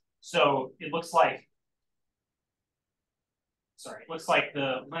loops. So it looks like,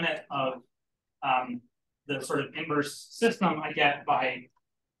 the limit of the sort of inverse system I get by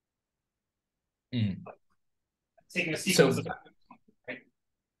taking a sequence of, right?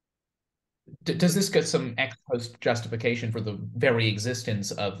 Does this get some ex post justification for the very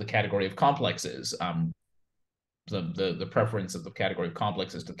existence of the category of complexes? The preference of the category of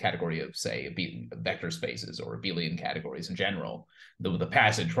complexes to the category of, say, vector spaces or abelian categories in general, the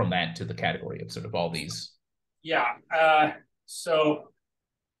passage from that to the category of sort of all these. Yeah. So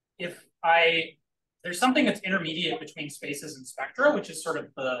if there's something that's intermediate between spaces and spectra, which is sort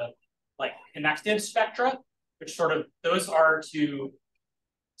of the like connective spectra, which sort of those are to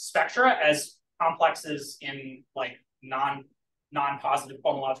spectra as complexes in like non-positive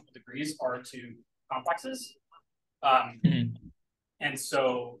homological degrees are to complexes. And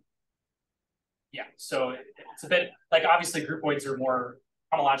so, yeah, so it's a bit like obviously groupoids are more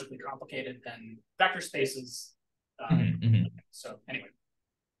homologically complicated than vector spaces. So anyway,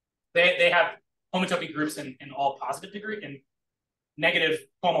 they have homotopy groups in all positive degree and negative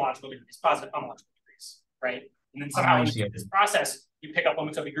homological degrees, positive homological degrees, right? And then somehow when you do this process, you pick up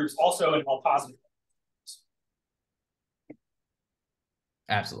homotopy groups also in all positive degrees.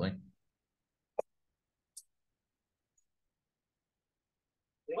 Absolutely.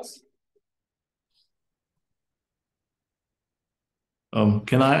 Yes.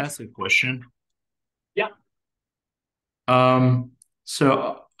 Can I ask a question? Yeah. I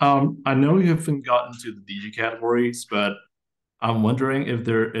know you haven't gotten to the DG categories, but I'm wondering if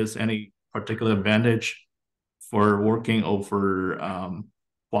there is any particular advantage for working over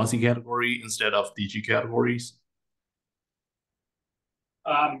quasi-category instead of DG categories.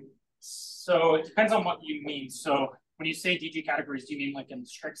 So it depends on what you mean. So when you say DG categories, do you mean like in the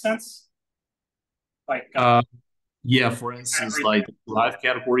strict sense? Like yeah, for instance, like the live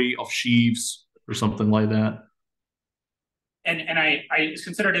category of sheaves or something like that. And I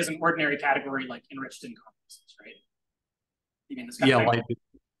consider it as an ordinary category, like enriched in complexes, right? You mean this kind of thing?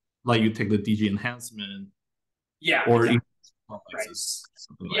 like you take the DG enhancement. Yeah. Or exactly. complexes, right.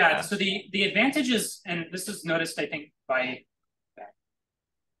 something like yeah. that. So the advantage is, and this is noticed, I think, by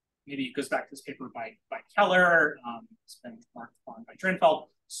maybe it goes back to this paper by Keller. It's been marked upon by Drinfeld.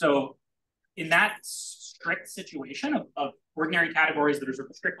 So in that strict situation of ordinary categories that are sort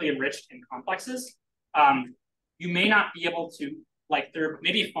of strictly enriched in complexes, you may not be able to, like, there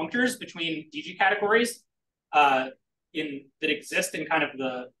may be functors between DG categories that exist in kind of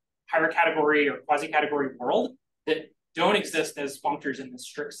the higher category or quasi-category world that don't exist as functors in the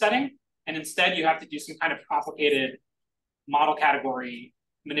strict setting. And instead you have to do some kind of complicated model category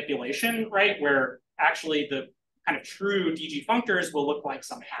manipulation, right? Where actually the kind of true DG functors will look like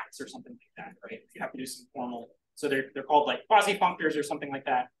some hats or something like that, right? If you have to do some formal, so they're called like quasi functors or something like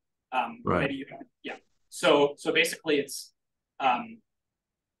that. Right. Maybe you have, yeah. So basically it's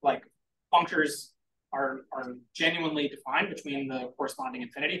like functors are genuinely defined between the corresponding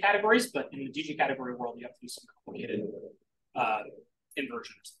infinity categories, but in the DG category world, you have to do some complicated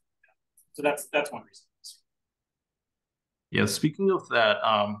inversions. So that's one reason. Yeah, speaking of that,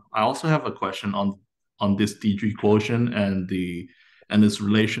 I also have a question on this DG quotient and its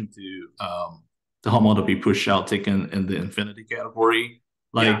relation to the homotopy push out taken in the infinity category.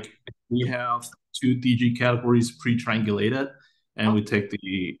 Like we have two DG categories pre-triangulated, and we take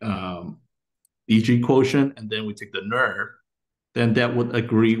the DG quotient, and then we take the NUR, then that would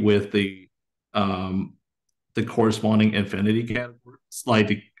agree with the corresponding infinity category, like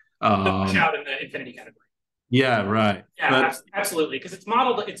the push out in the infinity category. Yeah, right. Yeah, absolutely, because it's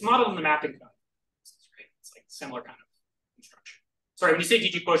modeled in the mapping code. Right? It's like similar kind of construction. Sorry, when you say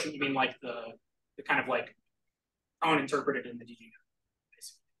DG quotient, you mean like the kind of like tone interpreted in the DG code,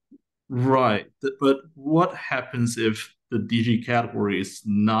 basically. Right. But what happens if the DG category is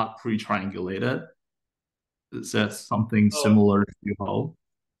not pre-triangulated? Is that something similar to you hope?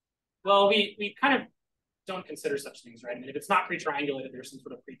 Well, we kind of don't consider such things, right? I mean, if it's not pre-triangulated, there's some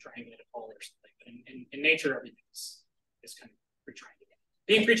sort of pre-triangulated pole or something. But in nature, everything is kind of pre-triangulated.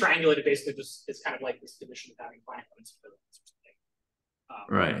 Being pre-triangulated basically just is kind of like this division of having finite limits or something.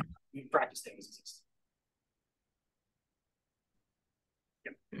 Right. Practice things exist.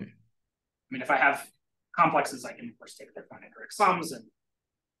 Yep. I mean, if I have complexes, I can of course take their finite direct sums and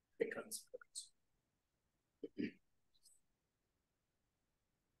think of this.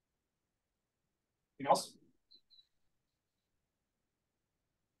 Anything else?